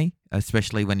Arzani,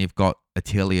 especially when you've got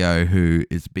Attilio, who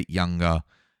is a bit younger,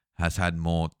 has had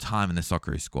more time in the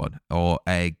Socceroos squad, or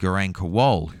a Geraint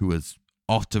Kowal, who is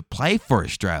off to play for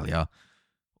Australia,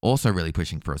 also really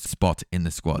pushing for a spot in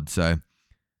the squad. So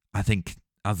I think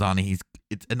Arzani,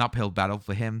 it's an uphill battle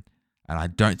for him, and I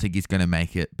don't think he's going to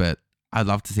make it, but I'd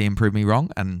love to see him prove me wrong,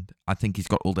 and I think he's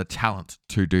got all the talent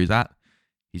to do that.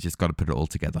 He's just got to put it all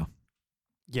together.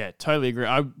 Yeah, totally agree.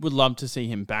 I would love to see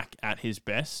him back at his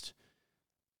best,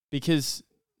 because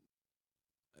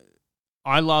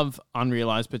I love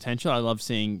unrealized potential. I love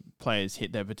seeing players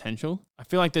hit their potential. I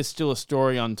feel like there's still a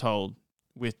story untold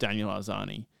with Daniel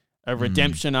Arzani, a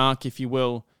redemption arc, if you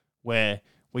will, where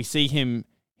we see him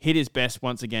hit his best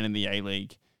once again in the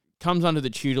A-League, comes under the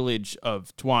tutelage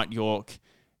of Dwight Yorke,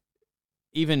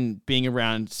 even being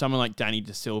around someone like Danny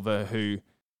De Silva, who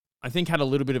I think had a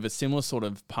little bit of a similar sort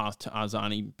of path to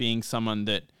Arzani, being someone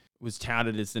that was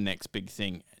touted as the next big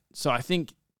thing. So I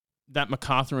think that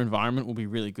MacArthur environment will be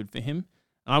really good for him.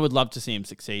 And I would love to see him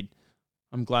succeed.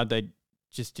 I'm glad they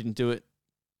just didn't do it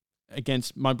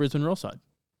against my Brisbane Roar side.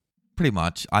 Pretty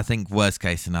much. I think worst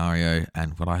case scenario,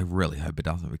 and what I really hope it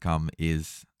doesn't become,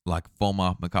 is like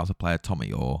former MacArthur player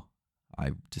Tommy Orr.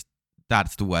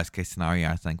 That's the worst case scenario,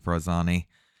 I think, for Arnie.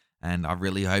 And I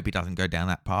really hope he doesn't go down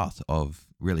that path of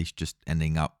really just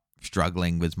ending up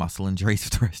struggling with muscle injuries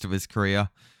for the rest of his career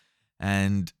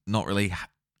and not really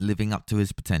living up to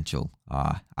his potential.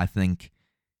 I think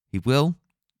he will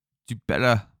do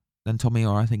better than Tommy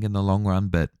Orr, I think, in the long run,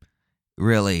 but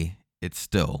really, it's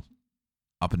still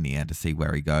up in the air to see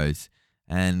where he goes.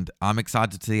 And I'm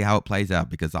excited to see how it plays out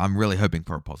because I'm really hoping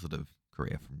for a positive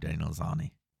career from Daniel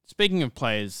Arnie. Speaking of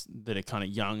players that are kind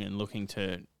of young and looking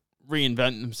to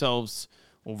reinvent themselves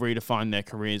or redefine their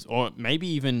careers, or maybe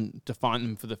even define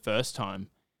them for the first time,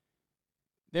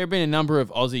 there have been a number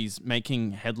of Aussies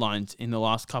making headlines in the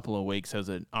last couple of weeks. There was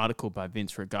an article by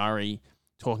Vince Regari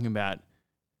talking about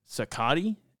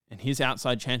Sakati and his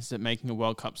outside chances at making a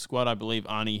World Cup squad. I believe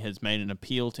Arnie has made an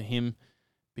appeal to him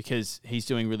because he's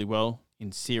doing really well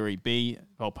in Serie B.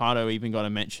 Volpato even got a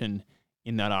mention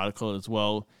in that article as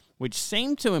well, which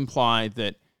seemed to imply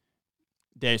that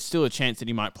there's still a chance that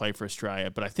he might play for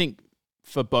Australia. But I think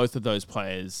for both of those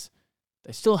players,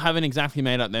 they still haven't exactly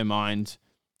made up their mind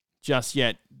just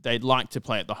yet. They'd like to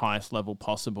play at the highest level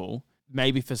possible.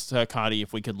 Maybe for Sakati,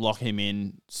 if we could lock him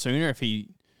in sooner, if he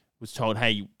was told,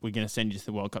 hey, we're going to send you to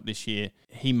the World Cup this year,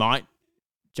 he might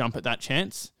jump at that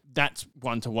chance. That's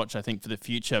one to watch, I think, for the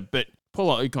future. But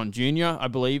Paulo Ukon Jr., I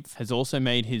believe, has also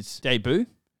made his debut,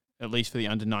 at least for the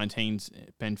under-19s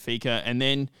Benfica. And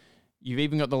then you've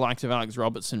even got the likes of Alex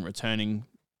Robertson returning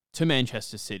to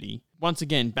Manchester City. Once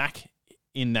again, back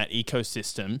in that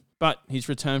ecosystem, but he's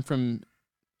returned from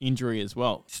injury as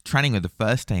well. He's training with the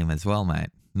first team as well,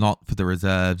 mate. Not for the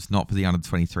reserves, not for the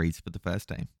under-23s, but the first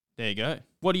team. There you go.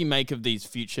 What do you make of these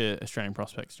future Australian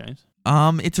prospects, James?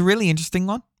 It's a really interesting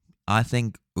one. I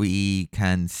think we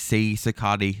can see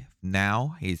Sakati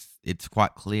now. It's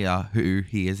quite clear who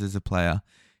he is as a player.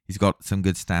 He's got some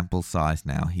good sample size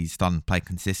now. He's starting to play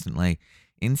consistently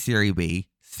in Serie B,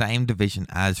 same division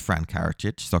as Fran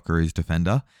Karacic, Socceroos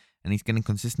defender, and he's getting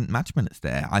consistent match minutes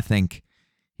there. I think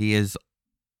he is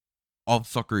of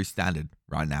Socceroos standard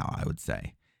right now, I would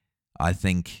say. I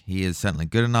think he is certainly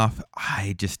good enough.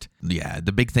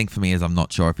 The big thing for me is I'm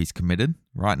not sure if he's committed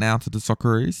right now to the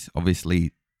Socceroos.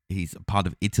 Obviously, he's a part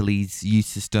of Italy's youth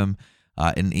system,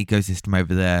 an ecosystem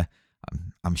over there.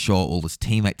 I'm sure all his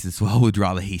teammates as well would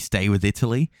rather he stay with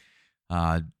Italy,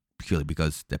 purely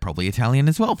because they're probably Italian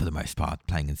as well for the most part,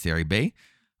 playing in Serie B.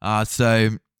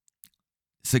 So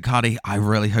Sakati, I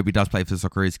really hope he does play for the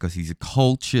Socceroos because he's a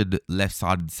cultured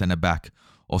left-sided centre-back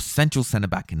or central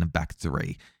centre-back in the back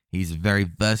three. He's very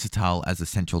versatile as a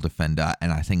central defender,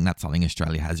 and I think that's something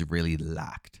Australia has really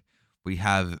lacked. We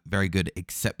have very good,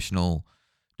 exceptional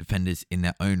defenders in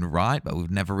their own right, but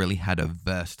we've never really had a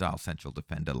versatile central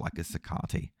defender like a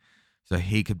Sakati. So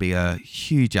he could be a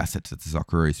huge asset to the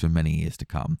Socceroos for many years to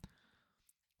come.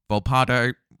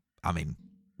 Volpato,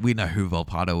 we know who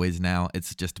Volpato is now.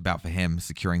 It's just about for him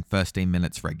securing first team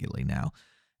minutes regularly now.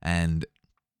 And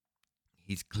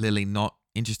he's clearly not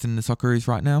interested in the Socceroos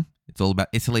right now. It's all about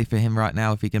Italy for him right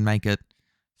now if he can make it.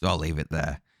 So I'll leave it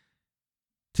there.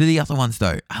 To the other ones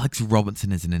though, Alex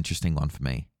Robertson is an interesting one for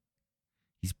me.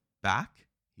 He's back.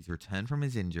 He's returned from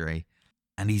his injury.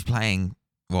 And he's playing,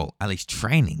 well, at least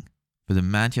training for the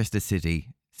Manchester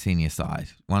City senior side.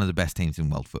 One of the best teams in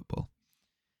world football.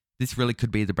 This really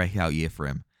could be the breakout year for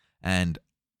him. And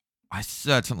I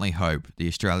certainly hope the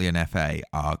Australian FA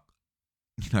are,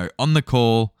 on the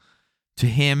call to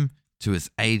him, to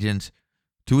his agent,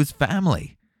 to his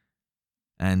family,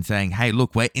 and saying, hey,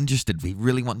 look, we're interested. We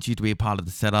really want you to be a part of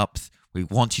the setups. We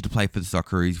want you to play for the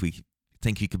Socceroos. We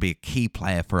think you could be a key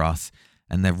player for us.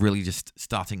 And they're really just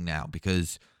starting now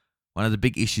because one of the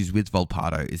big issues with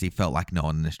Volpato is he felt like no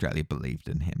one in Australia believed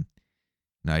in him.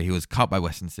 He was cut by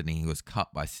Western Sydney. He was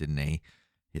cut by Sydney.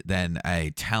 Then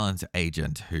a talent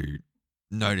agent who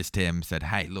noticed him said,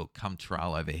 hey, look, come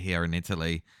trial over here in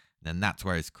Italy. Then that's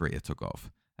where his career took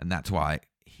off. And that's why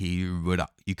you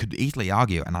could easily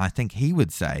argue, and I think he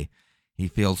would say he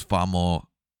feels far more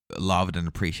loved and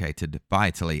appreciated by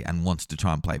Italy and wants to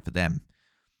try and play for them.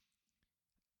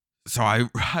 So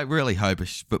I really hope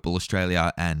Football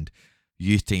Australia and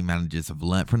youth team managers have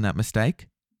learnt from that mistake.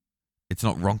 It's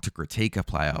not wrong to critique a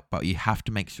player, but you have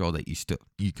to make sure that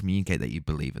you communicate that you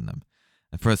believe in them.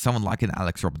 And for someone like an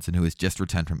Alex Robertson who has just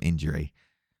returned from injury,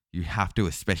 you have to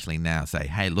especially now say,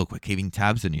 hey, look, we're keeping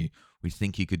tabs on you. We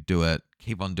think you could do it.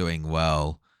 Keep on doing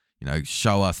well.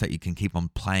 Show us that you can keep on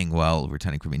playing well,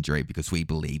 returning from injury, because we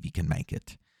believe you can make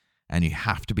it. And you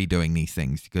have to be doing these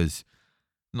things because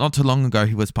not too long ago,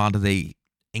 he was part of the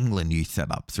England youth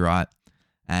setups, right?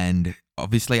 And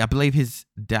obviously, I believe his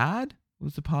dad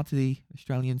was a part of the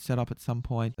Australian setup at some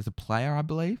point as a player, I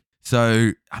believe.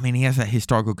 So, I mean, he has that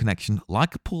historical connection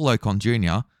like Paul Ocon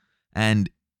Jr. and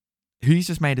who's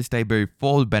just made his debut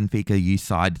for the Benfica youth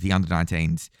side, the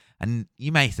under-19s. And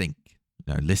you may think,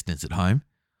 listeners at home,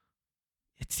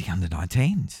 it's the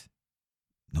under-19s.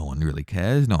 No one really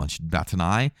cares. No one should bat an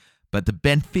eye. But the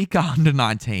Benfica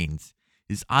under-19s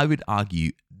is, I would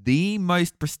argue, the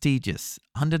most prestigious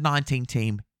under-19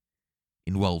 team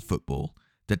in world football.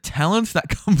 The talent that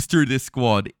comes through this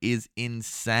squad is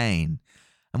insane.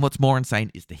 And what's more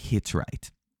insane is the hit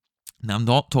rate. Now, I'm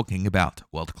not talking about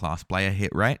world-class player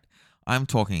hit rate. I'm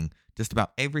talking just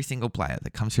about every single player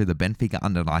that comes through the Benfica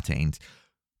under-19s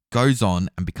goes on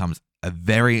and becomes a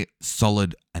very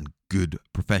solid and good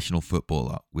professional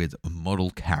footballer with a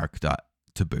model character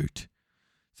to boot.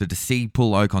 So to see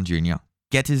Paul Ocon Jr.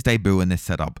 get his debut in this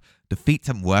setup, defeat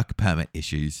some work permit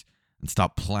issues, and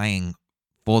start playing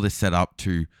for this setup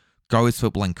to grow his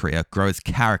footballing career, grow his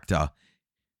character,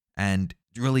 and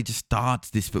really just starts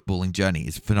this footballing journey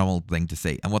is a phenomenal thing to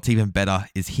see. And what's even better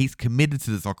is he's committed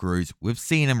to the Socceroos. We've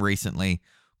seen him recently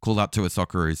called up to a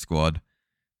Socceroos squad.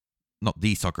 Not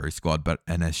the Socceroos squad, but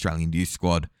an Australian youth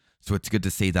squad. So it's good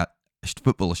to see that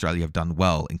Football Australia have done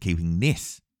well in keeping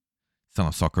this son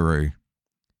of Socceroo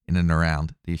in and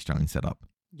around the Australian setup.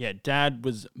 Yeah, Dad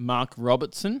was Mark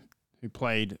Robertson, who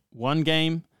played one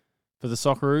game for the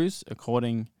Socceroos,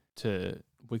 according to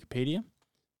Wikipedia.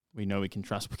 We know we can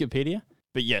trust Wikipedia.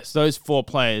 But yes, those 4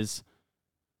 players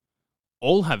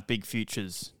all have big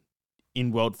futures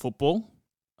in world football.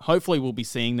 Hopefully we'll be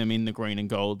seeing them in the green and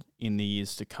gold in the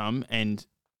years to come. And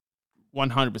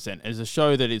 100%, as a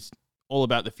show that is all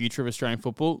about the future of Australian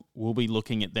football, we'll be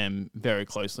looking at them very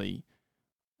closely.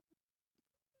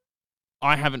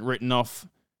 I haven't written off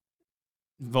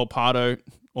Volpato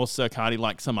or Cercati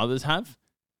like some others have.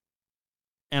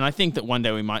 And I think that one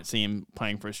day we might see him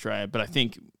playing for Australia, but I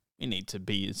think we need to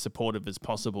be as supportive as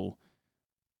possible.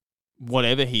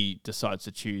 Whatever he decides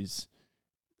to choose,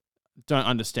 don't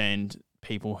understand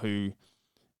people who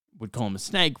would call him a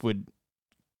snake, would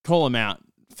call him out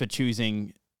for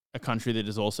choosing a country that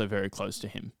is also very close to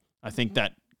him. I think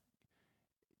that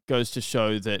goes to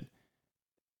show that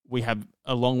we have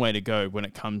a long way to go when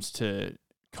it comes to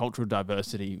cultural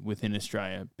diversity within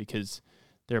Australia, because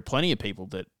there are plenty of people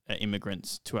that are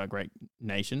immigrants to our great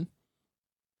nation,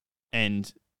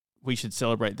 and we should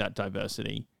celebrate that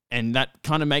diversity. And that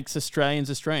kind of makes Australians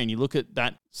Australian. You look at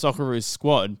that Socceroos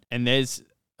squad, and there's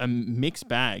a mixed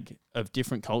bag of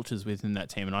different cultures within that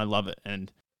team, and I love it.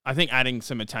 And I think adding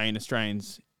some Italian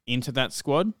Australians into that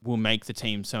squad will make the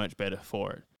team so much better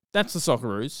for it. That's the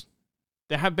Socceroos.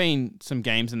 There have been some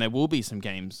games, and there will be some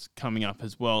games coming up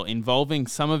as well, involving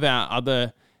some of our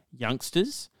other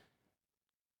youngsters.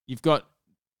 You've got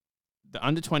the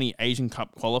Under-20 Asian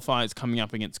Cup qualifiers coming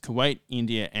up against Kuwait,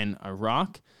 India, and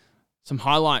Iraq. Some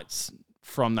highlights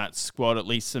from that squad, at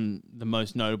least the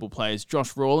most notable players.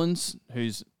 Josh Rawlins,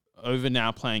 who's over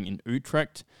now playing in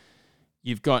Utrecht.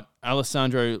 You've got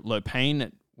Alessandro Lopane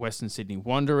at Western Sydney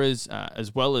Wanderers,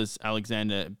 as well as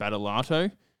Alexander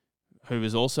Badalato, who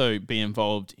has also been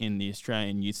involved in the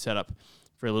Australian youth setup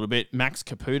for a little bit. Max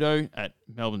Caputo at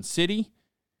Melbourne City.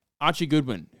 Archie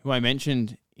Goodwin, who I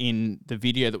mentioned in the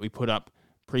video that we put up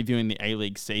previewing the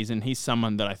A-League season. He's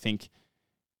someone that I think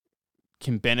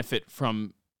can benefit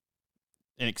from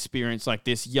an experience like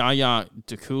this. Yaya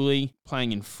Dukuli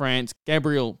playing in France.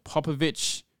 Gabriel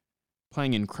Popovic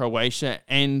playing in Croatia.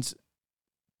 And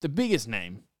the biggest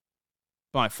name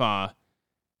by far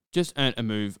just earned a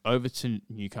move over to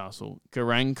Newcastle.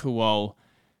 Garang Kuol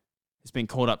has been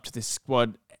called up to this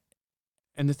squad.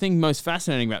 And the thing most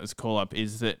fascinating about this call-up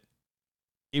is that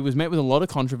it was met with a lot of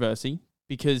controversy,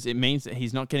 because it means that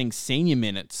he's not getting senior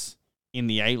minutes in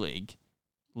the A-League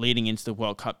leading into the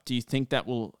World Cup. Do you think that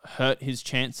will hurt his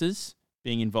chances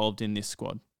being involved in this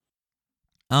squad?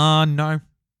 No.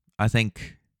 I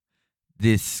think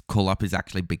this call-up is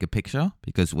actually bigger picture,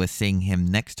 because we're seeing him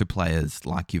next to players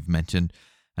like you've mentioned.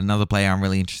 Another player I'm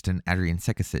really interested in, Adrian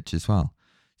Sekasic, as well.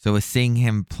 So we're seeing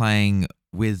him playing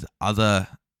with other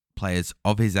players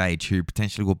of his age who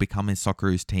potentially will become his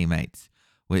Socceroos teammates,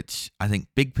 which I think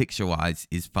big picture-wise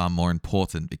is far more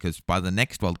important, because by the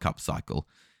next World Cup cycle,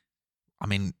 I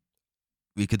mean,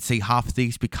 we could see half of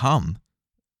these become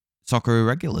Socceroo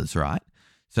regulars, right?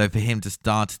 So for him to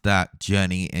start that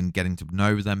journey and getting to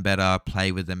know them better,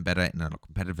 play with them better in a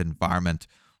competitive environment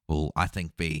will, I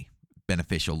think, be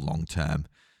beneficial long-term.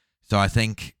 So I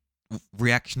think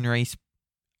reactionaries,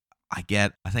 I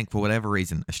think for whatever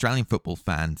reason, Australian football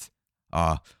fans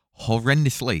are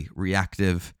horrendously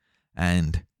reactive.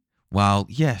 And while,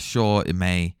 yeah, sure, it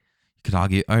may You could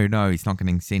argue, oh no, he's not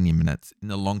getting senior minutes. In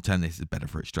the long term, this is better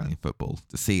for Australian football.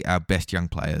 To see our best young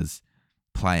players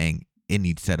playing in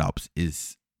these setups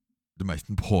is the most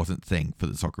important thing for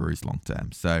the Socceroos long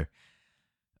term. So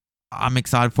I'm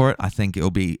excited for it. I think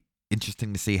it'll be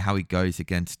interesting to see how he goes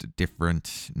against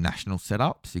different national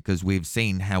setups, because we've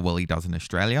seen how well he does in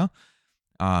Australia.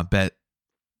 But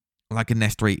like a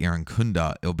Nestor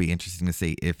Irankunda, it'll be interesting to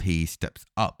see if he steps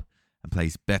up and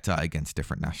plays better against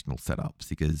different national setups,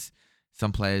 because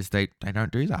some players, they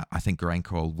don't do that. I think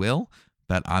Garanko will,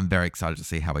 but I'm very excited to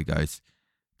see how he goes.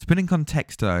 To put in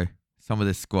context, though, some of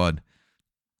this squad,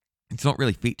 it's not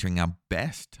really featuring our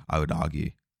best, I would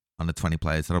argue, under 20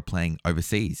 players that are playing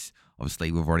overseas.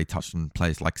 Obviously, we've already touched on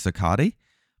players like Sakadi,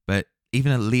 but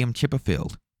even a Liam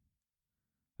Chipperfield,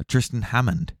 a Tristan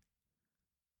Hammond,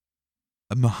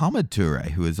 a Mohamed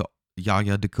Toure, who is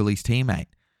Yaya Dekulli's teammate,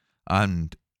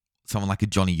 and someone like a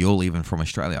Johnny Yule, even from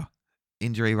Australia.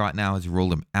 Injury right now has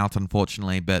ruled him out,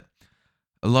 unfortunately, but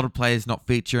a lot of players not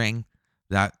featuring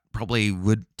that probably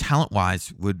would,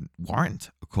 talent-wise, would warrant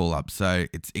a call-up. So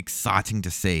it's exciting to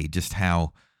see just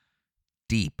how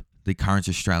deep the current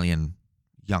Australian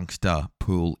youngster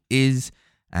pool is,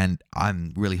 and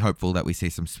I'm really hopeful that we see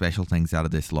some special things out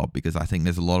of this lot, because I think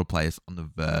there's a lot of players on the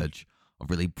verge of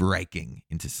really breaking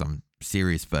into some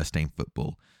serious first-team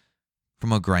football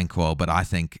from a Granquil, but I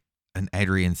think an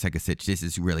Adrian Segasic, this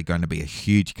is really going to be a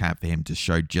huge camp for him to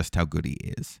show just how good he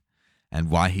is and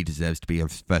why he deserves to be a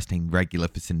first-team regular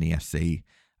for Sydney FC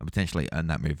and potentially earn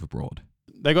that move abroad.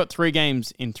 They got 3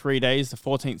 games in 3 days, the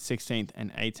 14th, 16th,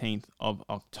 and 18th of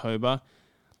October.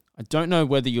 I don't know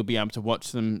whether you'll be able to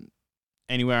watch them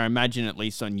anywhere. I imagine at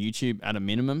least on YouTube at a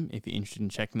minimum, if you're interested in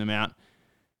checking them out.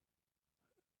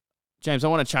 James, I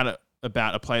want to chat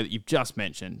about a player that you've just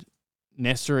mentioned,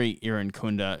 Nestori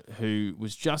Irankunda, who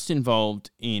was just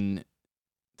involved in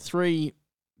 3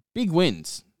 big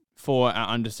wins for our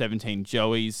under-17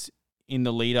 Joeys in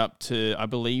the lead-up to, I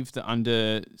believe, the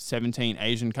under-17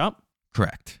 Asian Cup.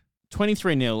 Correct.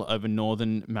 23-0 over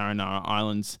Northern Marinara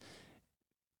Islands.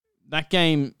 That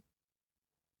game,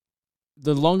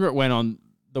 the longer it went on,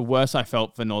 the worse I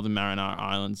felt for Northern Marinara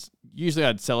Islands. Usually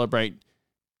I'd celebrate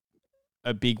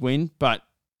a big win, but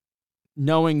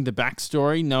knowing the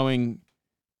backstory, knowing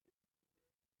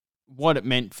what it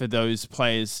meant for those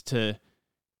players to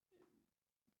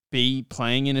be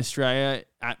playing in Australia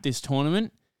at this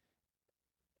tournament,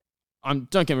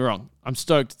 don't get me wrong, I'm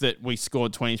stoked that we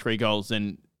scored 23 goals,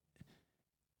 and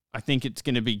I think it's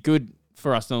going to be good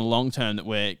for us in the long term that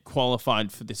we're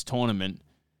qualified for this tournament.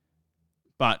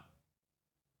 But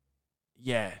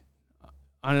yeah,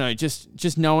 I don't know,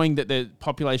 just knowing that the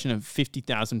population of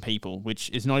 50,000 people, which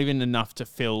is not even enough to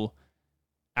fill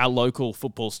our local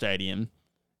football stadium,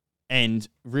 and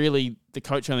really the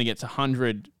coach only gets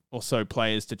 100 or so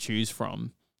players to choose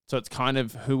from. So it's kind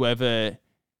of whoever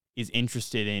is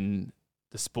interested in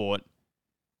the sport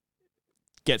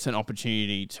gets an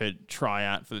opportunity to try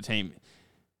out for the team.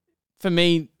 For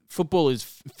me, football is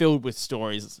filled with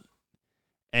stories,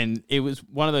 and it was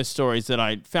one of those stories that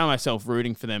I found myself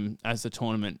rooting for them as the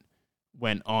tournament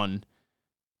went on.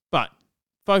 But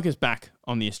focus back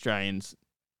on the Australians.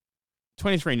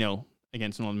 23-0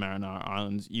 against Northern Marinara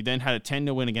Islands. You then had a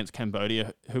 10-0 win against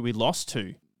Cambodia, who we lost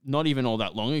to not even all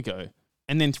that long ago.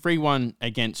 And then 3-1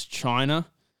 against China,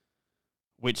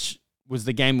 which was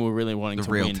the game we were really wanting to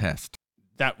win. The real test.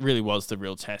 That really was the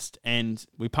real test. And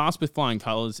we passed with flying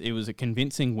colours. It was a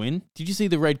convincing win. Did you see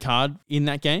the red card in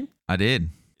that game? I did.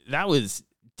 That was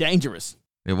dangerous.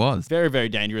 It was. Very, very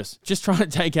dangerous. Just trying to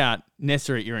take out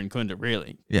Nestor Irankunda,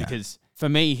 really. Yeah. Because for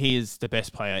me, he is the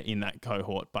best player in that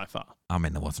cohort by far. I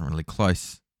mean, it wasn't really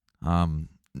close.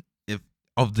 If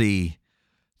of the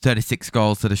 36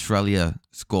 goals that Australia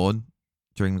scored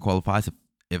during the qualifiers,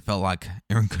 it felt like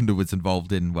Irankunda was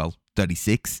involved in,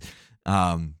 36.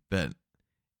 But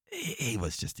he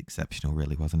was just exceptional,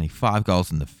 really, wasn't he? 5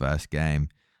 goals in the first game.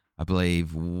 I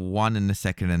believe 1 in the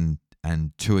second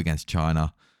and 2 against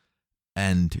China.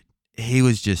 And he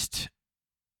was just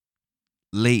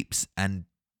leaps and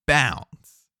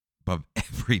bounds above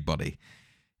everybody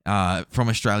from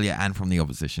Australia and from the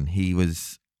opposition. He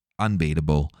was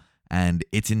unbeatable. And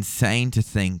it's insane to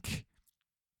think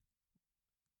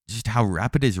just how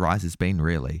rapid his rise has been,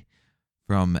 really.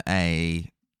 From it's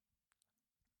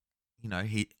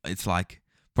like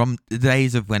from the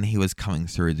days of when he was coming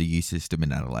through the youth system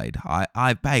in Adelaide.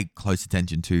 I paid close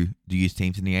attention to the youth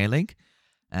teams in the A-League.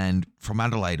 And from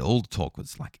Adelaide, all the talk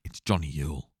was like, it's Johnny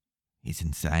Yule. He's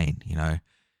insane,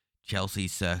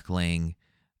 Chelsea's circling,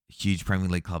 huge Premier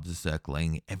League clubs are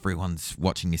circling. Everyone's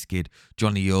watching this kid.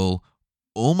 Johnny Yule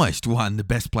almost won the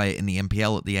best player in the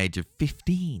NPL at the age of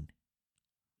 15.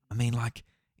 I mean, like,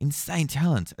 insane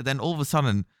talent. And then all of a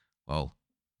sudden, well,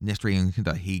 Nestor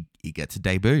Irakunda, he gets a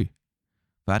debut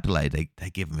for Adelaide. They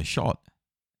give him a shot.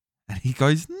 And he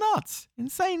goes nuts.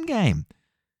 Insane game.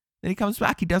 Then he comes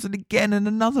back. He does it again in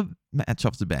another match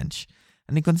off the bench.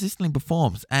 And he consistently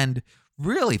performs. And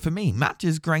really, for me,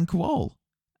 matches Grant Kowal.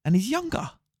 And he's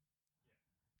younger.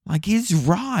 Like, his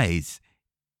rise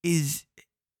is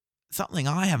something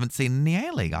I haven't seen in the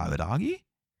A-League, I would argue.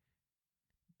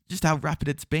 Just how rapid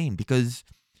it's been. Because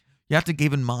you have to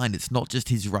keep in mind, it's not just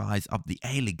his rise up the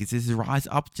A-League. It's his rise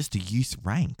up just to youth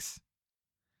ranks.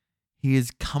 He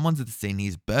has come onto the scene.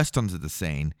 He's burst onto the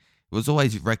scene. It was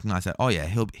always recognized that, oh yeah,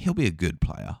 he'll be a good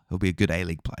player. He'll be a good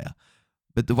A-League player.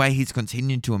 But the way he's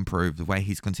continued to improve, the way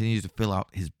he's continued to fill out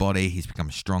his body, he's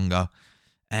become stronger.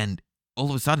 And all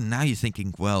of a sudden now you're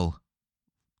thinking, well,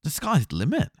 the sky's the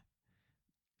limit.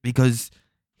 Because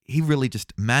he really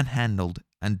just manhandled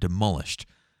and demolished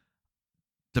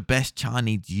the best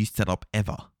Chinese youth setup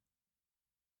ever.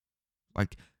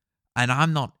 Like, and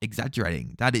I'm not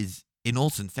exaggerating. That is, in all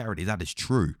sincerity, that is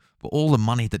true. But all the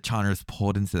money that China has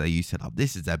poured into their youth setup,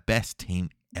 this is their best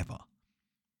team ever.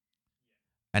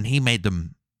 And he made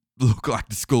them look like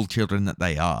the school children that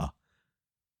they are.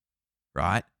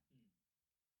 Right?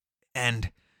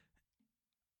 And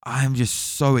I'm just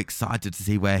so excited to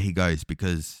see where he goes,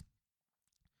 because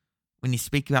when you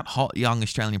speak about hot young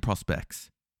Australian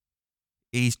prospects,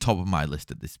 he's top of my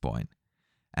list at this point.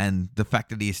 And the fact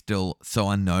that he is still so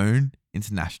unknown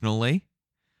internationally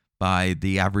by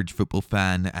the average football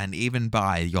fan and even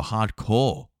by your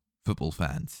hardcore football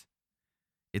fans,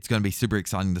 it's going to be super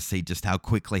exciting to see just how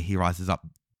quickly he rises up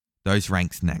those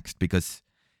ranks next, because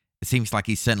it seems like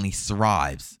he certainly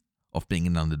thrives off being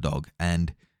an underdog.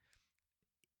 And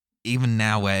even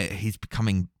now where he's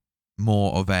becoming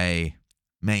more of a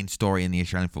main story in the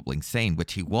Australian footballing scene,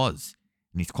 which he was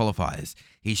in his qualifiers,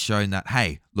 he's shown that,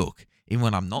 hey, look, even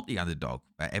when I'm not the underdog,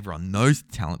 where everyone knows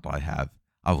the talent I have,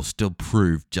 I will still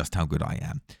prove just how good I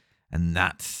am. And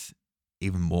that's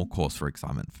even more cause for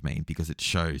excitement for me, because it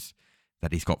shows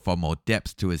that he's got far more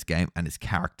depth to his game and his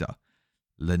character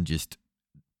than just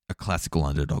a classical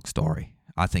underdog story.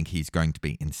 I think he's going to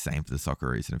be insane for the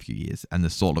Socceroos in a few years. And the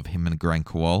thought of him and Grant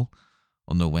Kowal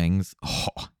on the wings,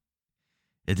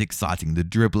 it's exciting. The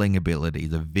dribbling ability,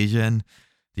 the vision,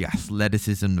 the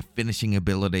athleticism, the finishing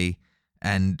ability,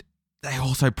 and they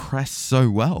also press so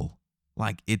well.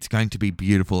 Like, it's going to be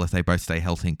beautiful if they both stay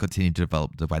healthy and continue to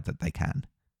develop the way that they can,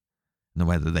 and the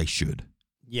way that they should.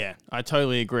 Yeah, I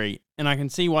totally agree. And I can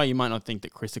see why you might not think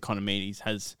that Chris Economides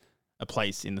has a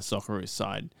place in the Socceroos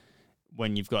side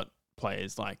when you've got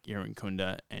players like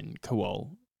Irakunda and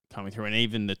Kowal coming through, and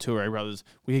even the Toure brothers.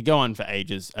 We could go on for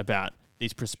ages about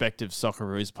these prospective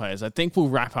Socceroos players. I think we'll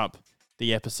wrap up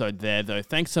the episode there, though.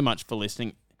 Thanks so much for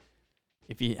listening.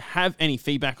 If you have any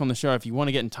feedback on the show, if you want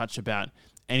to get in touch about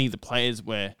any of the players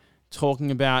we're talking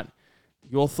about,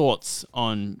 your thoughts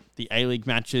on the A-League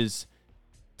matches,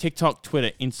 TikTok,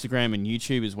 Twitter, Instagram, and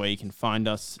YouTube is where you can find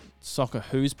us,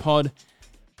 SoccerWho'sPod,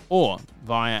 or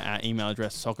via our email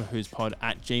address,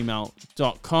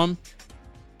 soccerwho'spod@gmail.com.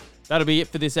 That'll be it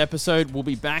for this episode. We'll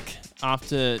be back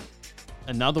after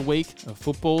another week of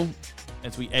football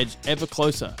as we edge ever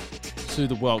closer to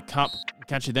the World Cup.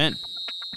 Catch you then.